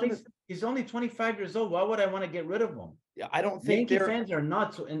 Cashman's gonna. He's only 25 years old. Why would I want to get rid of him? Yeah, I don't think Yankee fans are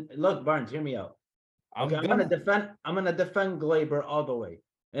nuts. And look, Barnes, hear me out. Okay, I'm gonna defend Gleyber all the way.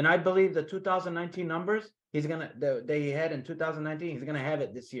 And I believe the 2019 numbers that he had in 2019, he's gonna have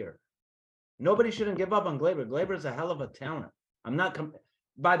it this year. Nobody shouldn't give up on Gleyber. Gleyber is a hell of a talent. I'm not.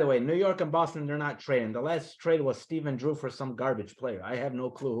 By the way, New York and Boston, they're not trading. The last trade was Steven Drew for some garbage player. I have no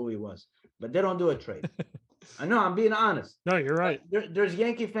clue who he was, but they don't do a trade. I know, I'm being honest. No, you're right. There's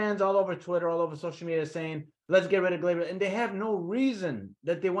Yankee fans all over Twitter, all over social media saying, let's get rid of Gleyber. And they have no reason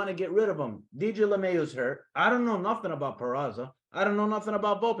that they want to get rid of him. DJ LeMahieu's hurt. I don't know nothing about Peraza. I don't know nothing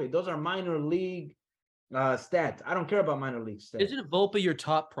about Volpe. Those are minor league stats. I don't care about minor league stats. Isn't Volpe your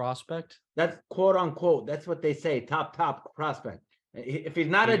top prospect? That's quote unquote. That's what they say. Top prospect. If he's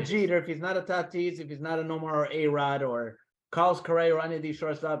not a Jeter, if he's not a Tatis, if he's not a Nomar or A-Rod or Carlos Correa or any of these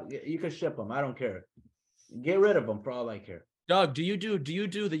shortstop, you can ship him. I don't care. Get rid of him for all I care. Doug, do you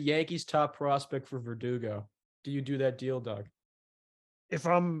do the Yankees top prospect for Verdugo? Do you do that deal, Doug? If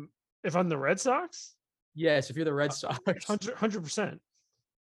I'm the Red Sox, yes. If you're the Red Sox, 100%.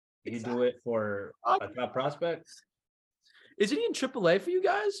 You do it for a top prospect? Isn't he in AAA for you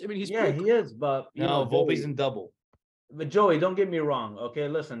guys? I mean, he is, but no, Volpe's in double. But Joey, don't get me wrong. Okay,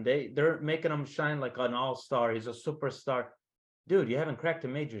 listen, they're making him shine like an all-star. He's a superstar. Dude, you haven't cracked the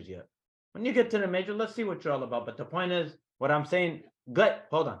majors yet. When you get to the major, let's see what you're all about. But the point is, what I'm saying,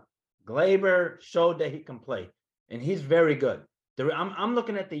 hold on. Gleyber showed that he can play, and he's very good. I'm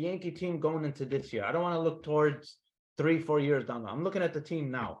looking at the Yankee team going into this year. I don't want to look towards 3-4 years down the line. I'm looking at the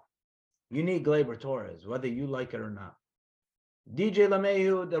team now. You need Gleyber Torres, whether you like it or not. DJ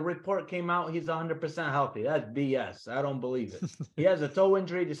LeMahieu, the report came out, he's 100% healthy. That's BS. I don't believe it. He has a toe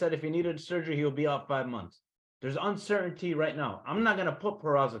injury. They said if he needed surgery, he'll be out 5 months. There's uncertainty right now. I'm not going to put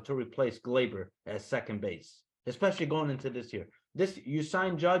Peraza to replace Gleyber at second base, especially going into this year. You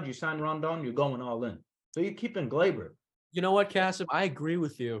sign Judge, you sign Rondon, you're going all in. So you're keeping Gleyber. You know what, Kassem? I agree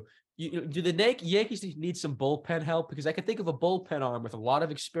with you. Do the Yankees need some bullpen help? Because I could think of a bullpen arm with a lot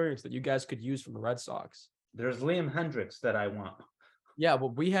of experience that you guys could use from the Red Sox. There's Liam Hendricks that I want. Yeah, well,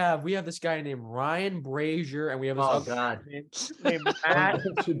 we have this guy named Ryan Brazier, and we have this other guy named Matt.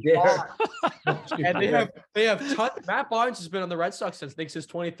 And they have tons. Matt Barnes has been on the Red Sox since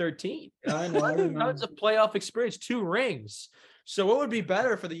 2013. I know. Tons of playoff experience, 2 rings. So what would be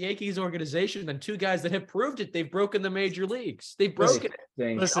better for the Yankees organization than 2 guys that have proved it? They've broken the major leagues. They've broken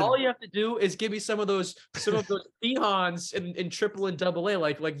it. Listen, all you have to do is give me some of those Pihons in triple and double A,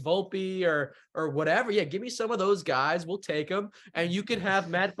 like Volpe or whatever. Yeah, give me some of those guys. We'll take them. And you can have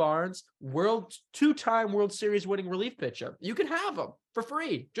Matt Barnes, 2-time World Series winning relief pitcher. You can have him for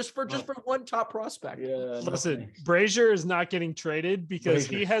free, just for one top prospect. Yeah. Listen, Brazier is not getting traded because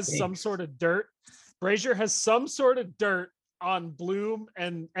he has some sort of dirt. Brazier has some sort of dirt on Bloom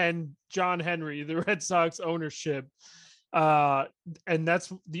and John Henry, the Red Sox ownership. And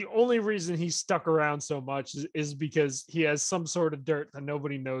that's the only reason he's stuck around so much is because he has some sort of dirt that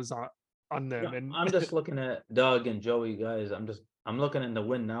nobody knows on them. Yeah, and I'm just looking at Doug and Joey, guys. I'm looking in the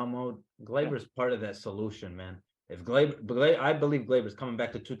win now mode. Gleyber's part of that solution, man. If Gleyber, I believe Gleyber's coming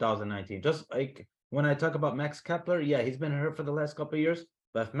back to 2019. Just like when I talk about Max Kepler, yeah, he's been hurt for the last couple of years.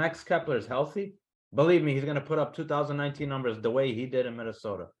 But if Max Kepler is healthy, believe me, he's going to put up 2019 numbers the way he did in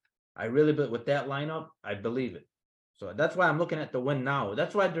Minnesota. I really, but with that lineup, I believe it. So that's why I'm looking at the win now.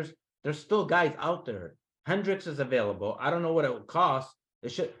 That's why there's still guys out there. Hendricks is available. I don't know what it would cost.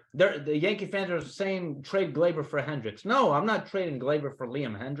 The Yankee fans are saying trade Gleyber for Hendricks. No, I'm not trading Gleyber for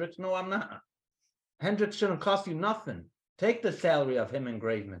Liam Hendricks. No, I'm not. Hendricks shouldn't cost you nothing. Take the salary of him and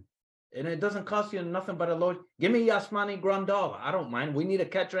Graveman. And it doesn't cost you nothing but a low. Give me Yasmani Grandal. I don't mind. We need a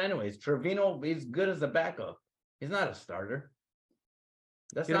catcher anyways. Trevino, he's good as a backup. He's not a starter.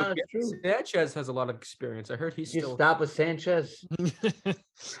 That's You know, not true. Sanchez has a lot of experience. I heard he's You still. stop with Sanchez.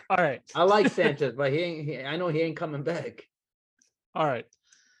 All right. I like Sanchez, but I know he ain't coming back. All right.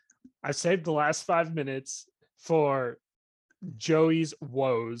 I saved the last 5 minutes for Joey's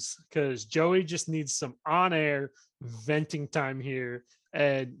woes because Joey just needs some on-air venting time here.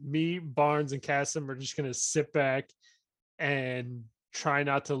 And me, Barnes, and Kassem are just gonna sit back and try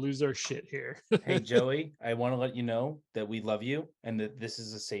not to lose our shit here. Hey Joey, I want to let you know that we love you and that this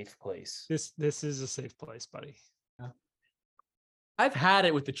is a safe place. This is a safe place, buddy. I've had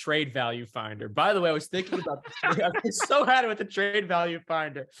it with the trade value finder. By the way, I was thinking about this. I've so had it with the trade value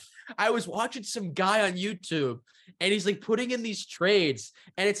finder. I was watching some guy on YouTube and he's like putting in these trades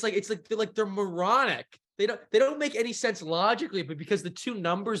and it's like they're moronic. They don't make any sense logically, but because the two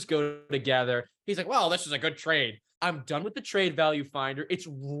numbers go together, he's like, well, this is a good trade. I'm done with the trade value finder. It's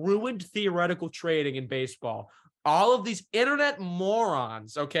ruined theoretical trading in baseball. All of these internet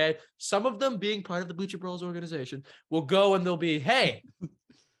morons, okay, some of them being part of the Bleacher Bros organization, will go and they'll be, hey,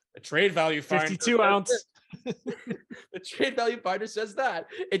 the trade value finder. 52 ounce. The trade value finder says that.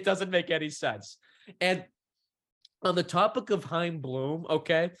 It doesn't make any sense. And on the topic of Chaim Bloom,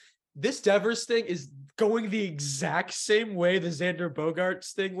 okay, this Devers thing is going the exact same way the Xander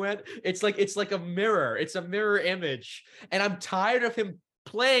Bogaerts thing went. It's like a mirror. It's a mirror image. And I'm tired of him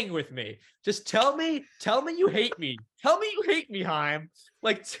playing with me. Just tell me you hate me. Tell me you hate me, Chaim.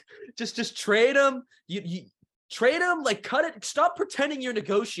 Like just trade him. You trade him, like cut it. Stop pretending you're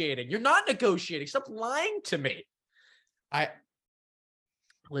negotiating. You're not negotiating. Stop lying to me.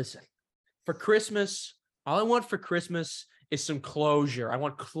 Listen, for Christmas, all I want for Christmas is some closure. I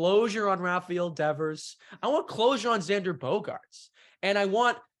want closure on Rafael Devers. I want closure on Xander Bogaerts. And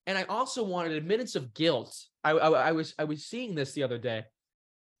I also want an admittance of guilt. I was seeing this the other day.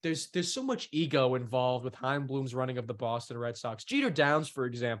 There's so much ego involved with Chaim Bloom's running of the Boston Red Sox. Jeter Downs, for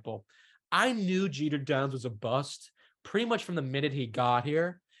example. I knew Jeter Downs was a bust pretty much from the minute he got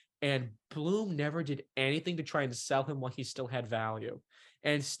here. And Bloom never did anything to try and sell him while he still had value.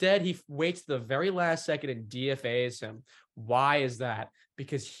 And instead, he waits to the very last second and DFAs him. Why is that?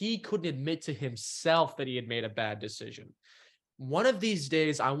 Because he couldn't admit to himself that he had made a bad decision. One of these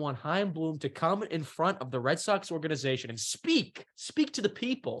days, I want Chaim Bloom to come in front of the Red Sox organization and speak to the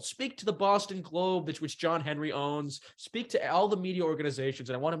people, speak to the Boston Globe, which John Henry owns, speak to all the media organizations.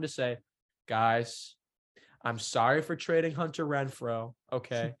 And I want him to say, guys, I'm sorry for trading Hunter Renfroe.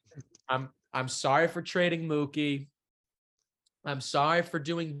 Okay. I'm sorry for trading Mookie. I'm sorry for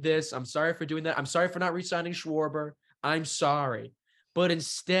doing this. I'm sorry for doing that. I'm sorry for not re-signing Schwarber. I'm sorry. But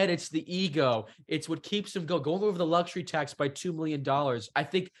instead, it's the ego. It's what keeps him going over the luxury tax by $2 million. I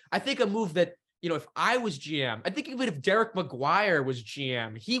think a move that, if I was GM, I think even if Derek McGuire was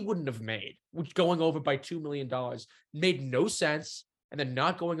GM, he wouldn't have made, which going over by $2 million made no sense. And then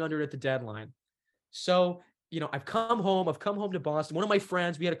not going under it at the deadline. So, I've come home to Boston. One of my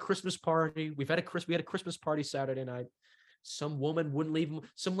friends, we had a Christmas party. We had a Christmas party Saturday night. Some woman wouldn't leave him.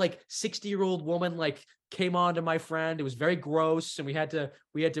 Some 60-year-old woman came on to my friend. It was very gross, and we had to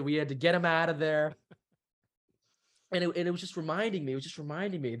get him out of there. And it was just reminding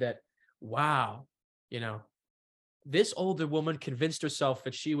me. That wow, this older woman convinced herself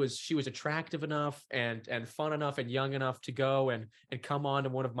that she was attractive enough and fun enough and young enough to go and come on to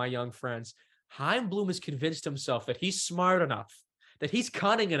one of my young friends. Chaim Bloom has convinced himself that he's smart enough, that he's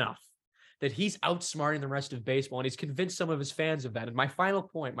cunning enough, that he's outsmarting the rest of baseball, and he's convinced some of his fans of that. And my final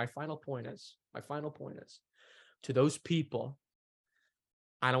point is to those people,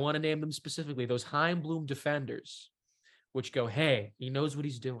 I don't want to name them specifically, those Chaim Bloom defenders, which go, hey, he knows what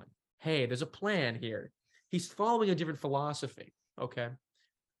he's doing. Hey, there's a plan here. He's following a different philosophy. Okay.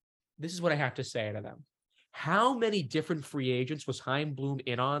 This is what I have to say to them. How many different free agents was Chaim Bloom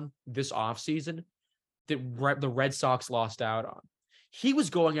in on this offseason that the Red Sox lost out on? He was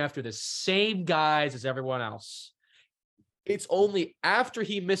going after the same guys as everyone else. It's only after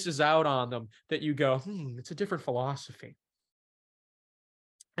he misses out on them that you go, it's a different philosophy.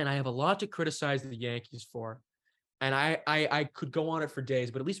 And I have a lot to criticize the Yankees for. And I could go on it for days,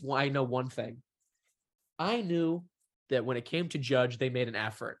 but at least I know one thing. I knew that when it came to Judge, they made an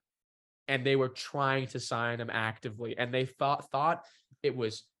effort. And they were trying to sign him actively. And they thought it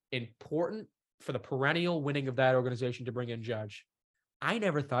was important for the perennial winning of that organization to bring in Judge. I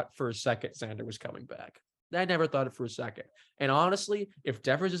never thought for a second Xander was coming back. I never thought it for a second. And honestly, if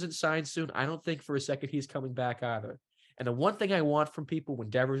Devers isn't signed soon, I don't think for a second he's coming back either. And the one thing I want from people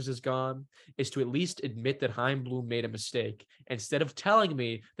when Devers is gone is to at least admit that Chaim Bloom made a mistake instead of telling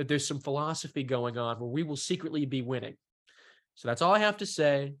me that there's some philosophy going on where we will secretly be winning. So that's all I have to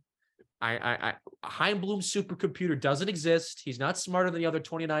say. Chaim Bloom's supercomputer doesn't exist. He's not smarter than the other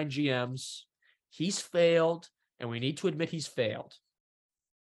 29 GMs. He's failed, and we need to admit he's failed.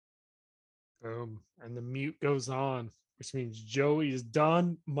 Boom. And the mute goes on, which means Joey is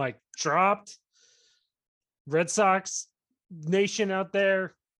done. Mic dropped. Red Sox Nation out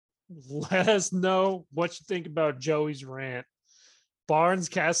there, let us know what you think about Joey's rant. Barnes,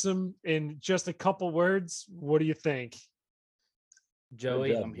 Kassem, in just a couple words, what do you think? Joey,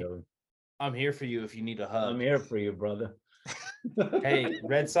 Good job, I'm here for you if you need a hug. I'm here for you, brother. Hey,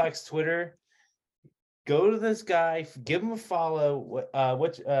 Red Sox Twitter, go to this guy, give him a follow.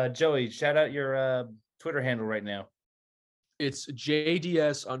 Joey, shout out your Twitter handle right now. It's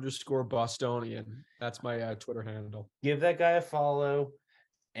JDS_Bostonian. That's my Twitter handle. Give that guy a follow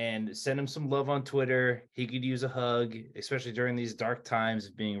and send him some love on Twitter. He could use a hug, especially during these dark times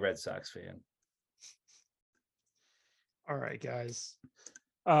of being a Red Sox fan. All right, guys.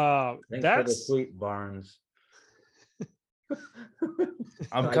 Thanks for the That's tweet, Barnes.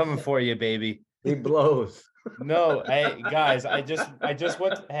 I'm coming for you, baby. He blows. No, hey guys, I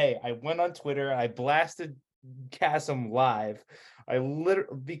went on Twitter, I blasted Kassem live.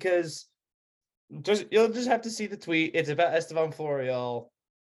 Because you'll just have to see the tweet. It's about Estevan Florial.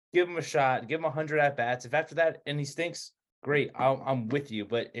 Give him a shot, give him 100 at bats. If after that and he stinks, great, I'm with you.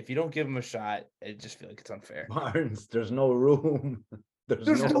 But if you don't give him a shot, I just feel like it's unfair. Barnes, there's no room.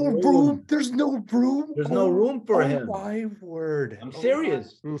 There's no room. There's no room. There's no room for him. My word. I'm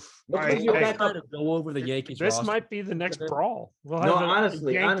serious. oof. Look All at right, your hey, back up. To go over the Yankees. this roster. might be the next brawl. We'll No, have a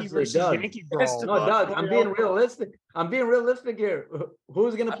honestly, Yankee versus Doug. Yankee brawl. No, Doug, I'm being realistic. I'm being realistic here.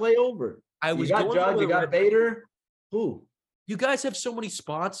 Who's gonna play over? I You was got going Judge, over you got Red- Bader. Who? You guys have so many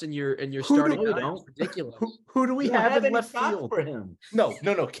spots in your Who starting do we lineup. don't? It's ridiculous. Who do we You don't have in any left spots field? for him. No,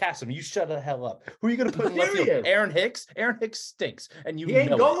 Kassem, you shut the hell up. Who are you going to put in left field? Serious. Aaron Hicks? Aaron Hicks stinks, and you He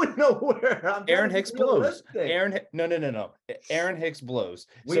ain't know it. going nowhere. I'm Aaron trying to Hicks be blows. realistic. No. Aaron Hicks blows.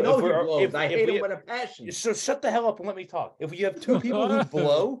 We So know if he we're- blows. if- I if hate we- him with a passion. So shut the hell up and let me talk. If you have two people who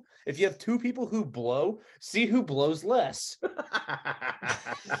blow, see who blows less.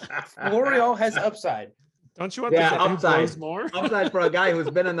 Florial has upside. Don't you want Yeah, the guy who upside. blows more? Upside for a guy who's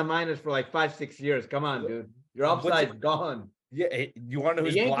been in the minors for like 5-6 years. Come on, dude. Your What's upside's it- gone. Yeah, you want to know The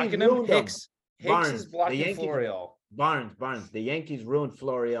who's Yankees blocking him? ruined him. Hicks. Hicks Barnes, is the blocking Yankees- Florial. Barnes. The Yankees ruined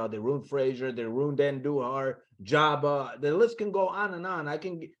Florial. They ruined Frazier. They ruined Andujar, Jabba. The list can go on and on.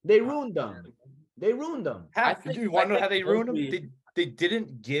 They ruined them. They ruined them. How, think- do you want to know I how they think ruined him? Kobe- They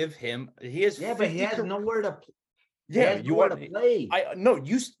didn't give him. He has. Yeah, but he 50 has nowhere to. He Yeah, has you nowhere want to play.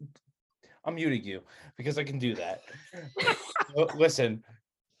 I'm muting you because I can do that. Listen,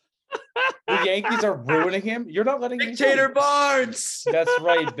 the Yankees are ruining him. You're not letting me Dictator talk. Barnes. That's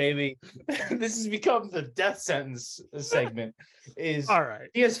right, baby. This has become the death sentence segment. All right.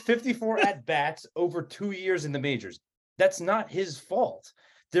 He has 54 at bats over 2 years in the majors. That's not his fault.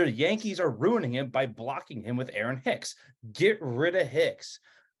 The Yankees are ruining him by blocking him with Aaron Hicks. Get rid of Hicks.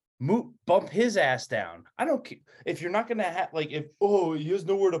 Bump his ass down. I don't care if you're not going to have he has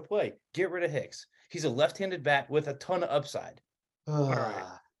nowhere to play. Get rid of Hicks. He's a left-handed bat with a ton of upside. All right.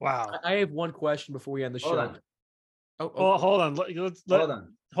 Wow. I have one question before we end the show. Hold on. Oh, hold on. Let's Hold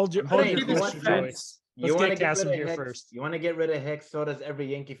on. hold your I'm hold saying your you question, want- Joey. You Let's want to get get rid Kassem of here Hicks. first. You want to get rid of Hicks. So does every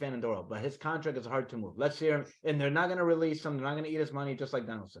Yankee fan in the world. But his contract is hard to move. Let's hear him. And they're not going to release him. They're not going to eat his money just like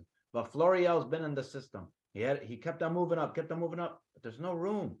Donaldson. But Florial's been in the system. He kept on moving up. But there's no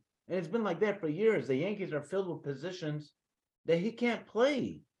room. And it's been like that for years. The Yankees are filled with positions that he can't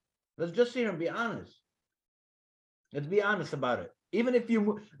play. Let's just sit here and be honest. Let's be honest about it. Even if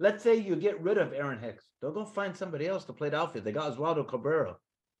let's say you get rid of Aaron Hicks, they'll go find somebody else to play the outfield. They got Oswaldo Cabrera.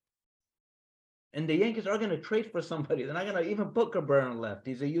 And the Yankees are going to trade for somebody. They're not going to even put Cabrera on left.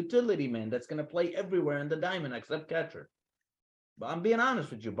 He's a utility man that's going to play everywhere in the diamond except catcher. But I'm being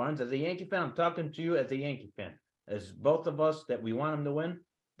honest with you, Barnes. As a Yankee fan, I'm talking to you as a Yankee fan. As both of us that we want him to win,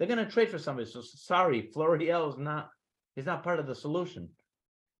 they're going to trade for somebody. So sorry, Florial he's not part of the solution.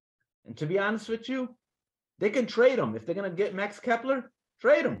 And to be honest with you, they can trade him. If they're going to get Max Kepler,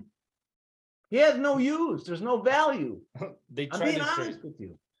 trade him. He has no use. There's no value. They I'm tried being to trade. honest with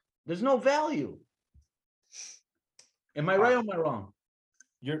you. There's no value. Am I right or am I wrong?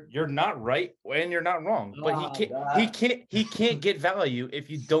 You're not right and you're not wrong. But Oh, he can't get value if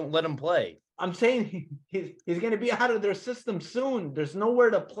you don't let him play. I'm saying he's going to be out of their system soon. There's nowhere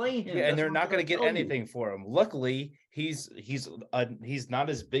to play him. Yeah, and That's they're what not I'm going to get tell you. anything for him. Luckily, he's not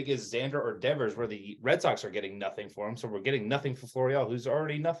as big as Xander or Devers, where the Red Sox are getting nothing for him. So we're getting nothing for Florial, who's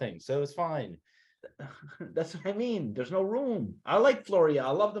already nothing. So it's fine. That's what I mean. There's no room. I like Floria.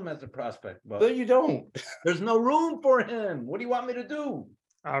 I love them as a prospect, But but you don't. there's no room for him. What do you want me to do?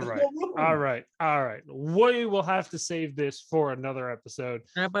 All There's right. no room. All right. We will have to save this for another episode.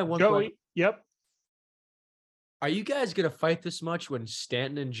 Can I have my one Joey, question? yep. Are you guys gonna fight this much when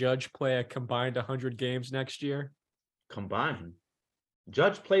Stanton and Judge play a combined 100 games next year? Combined.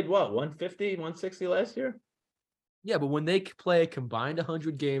 Judge played what? 150, 160 last year? Yeah, but when they play a combined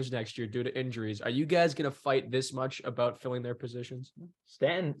 100 games next year due to injuries, are you guys gonna fight this much about filling their positions?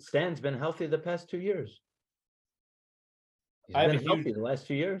 Stan's been healthy the past 2 years. He's I have been a healthy huge- the last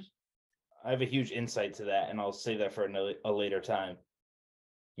 2 years. I have a huge insight to that, and I'll save that for a later time.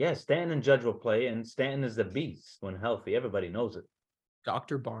 Yeah, Stanton and Judge will play, and Stanton is the beast when healthy. Everybody knows it.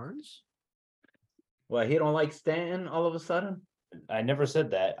 Dr. Barnes? Well, he don't like Stanton all of a sudden? I never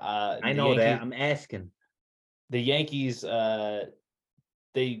said that. I know that. I'm asking. The Yankees,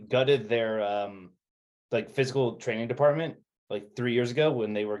 they gutted their like physical training department like 3 years ago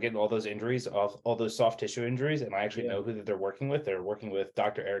when they were getting all those injuries, all those soft tissue injuries. And I actually know who that they're working with. They're working with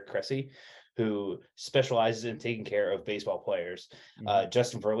Dr. Eric Cressy, who specializes in taking care of baseball players.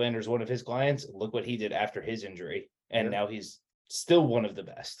 Justin Verlander is one of his clients. Look what he did after his injury, and now he's still one of the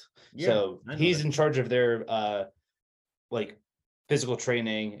best. So he's in charge of their like physical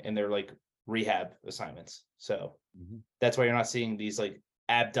training and their like rehab assignments. So that's why you're not seeing these like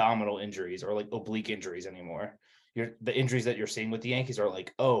abdominal injuries or like oblique injuries anymore. The injuries that you're seeing with the Yankees are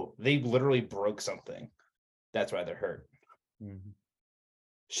like, oh, they literally broke something. That's why they're hurt.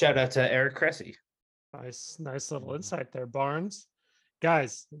 Shout out to Eric Cressy. Nice little insight there, Barnes.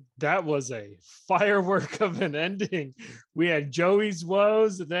 Guys, that was a firework of an ending. We had Joey's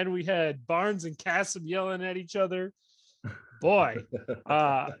woes, and then we had Barnes and Kassem yelling at each other. Boy.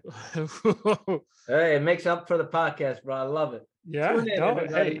 Hey, it makes up for the podcast, bro. I love it. Yeah. Tune in, No,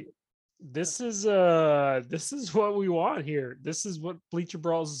 everybody. hey, this is what we want here. This is what Bleacher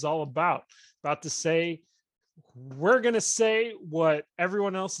Brawls is all about. About to say, we're gonna say what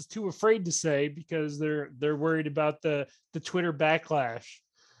everyone else is too afraid to say because they're worried about the Twitter backlash.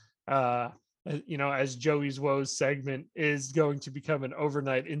 As Joey's Woes segment is going to become an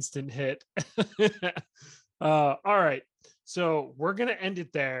overnight instant hit. All right, so we're gonna end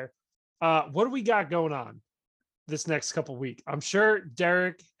it there. What do we got going on this next couple weeks? I'm sure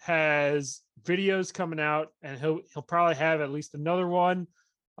Derek has videos coming out, and he'll probably have at least another one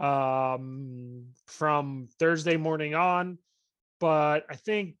from Thursday morning on. But I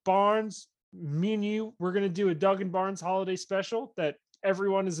think Barnes, me and you, we're gonna do a Doug and Barnes holiday special that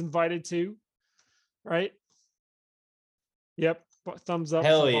everyone is invited to, right? Yep, thumbs up.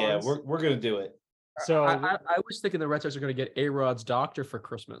 Hell for yeah, Barnes. we're gonna do it. So I was thinking the Red Sox are going to get A-Rod's doctor for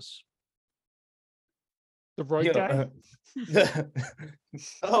Christmas. the right guy.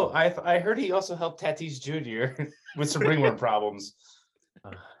 Oh, I heard he also helped Tatis Jr. with some ringworm problems.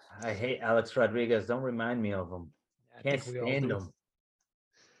 I hate Alex Rodriguez. Don't remind me of him. Can't stand him.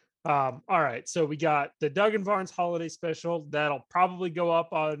 All right, so we got the Doug and Barnes holiday special that'll probably go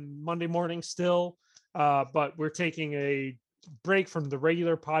up on Monday morning still, but we're taking a break from the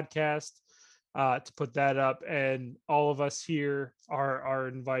regular podcast to put that up, and all of us here are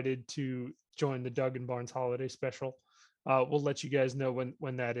invited to join the Doug and Barnes holiday special. We'll let you guys know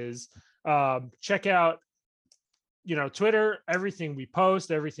when that is. Check out Twitter, everything we post,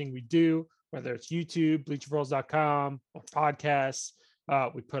 everything we do, whether it's YouTube, bleacherbrawls.com, or podcasts,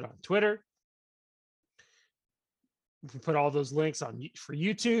 we put on Twitter. We put all those links on for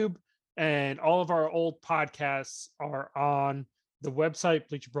YouTube, and all of our old podcasts are on the website,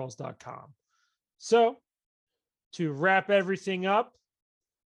 bleacherbrawls.com. So to wrap everything up,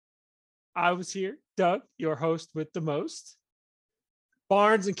 I was here, Doug, your host with the most.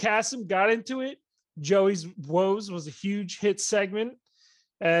 Barnes and Kassem got into it. Joey's Woes was a huge hit segment.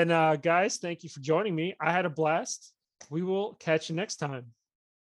 And guys, thank you for joining me. I had a blast. We will catch you next time.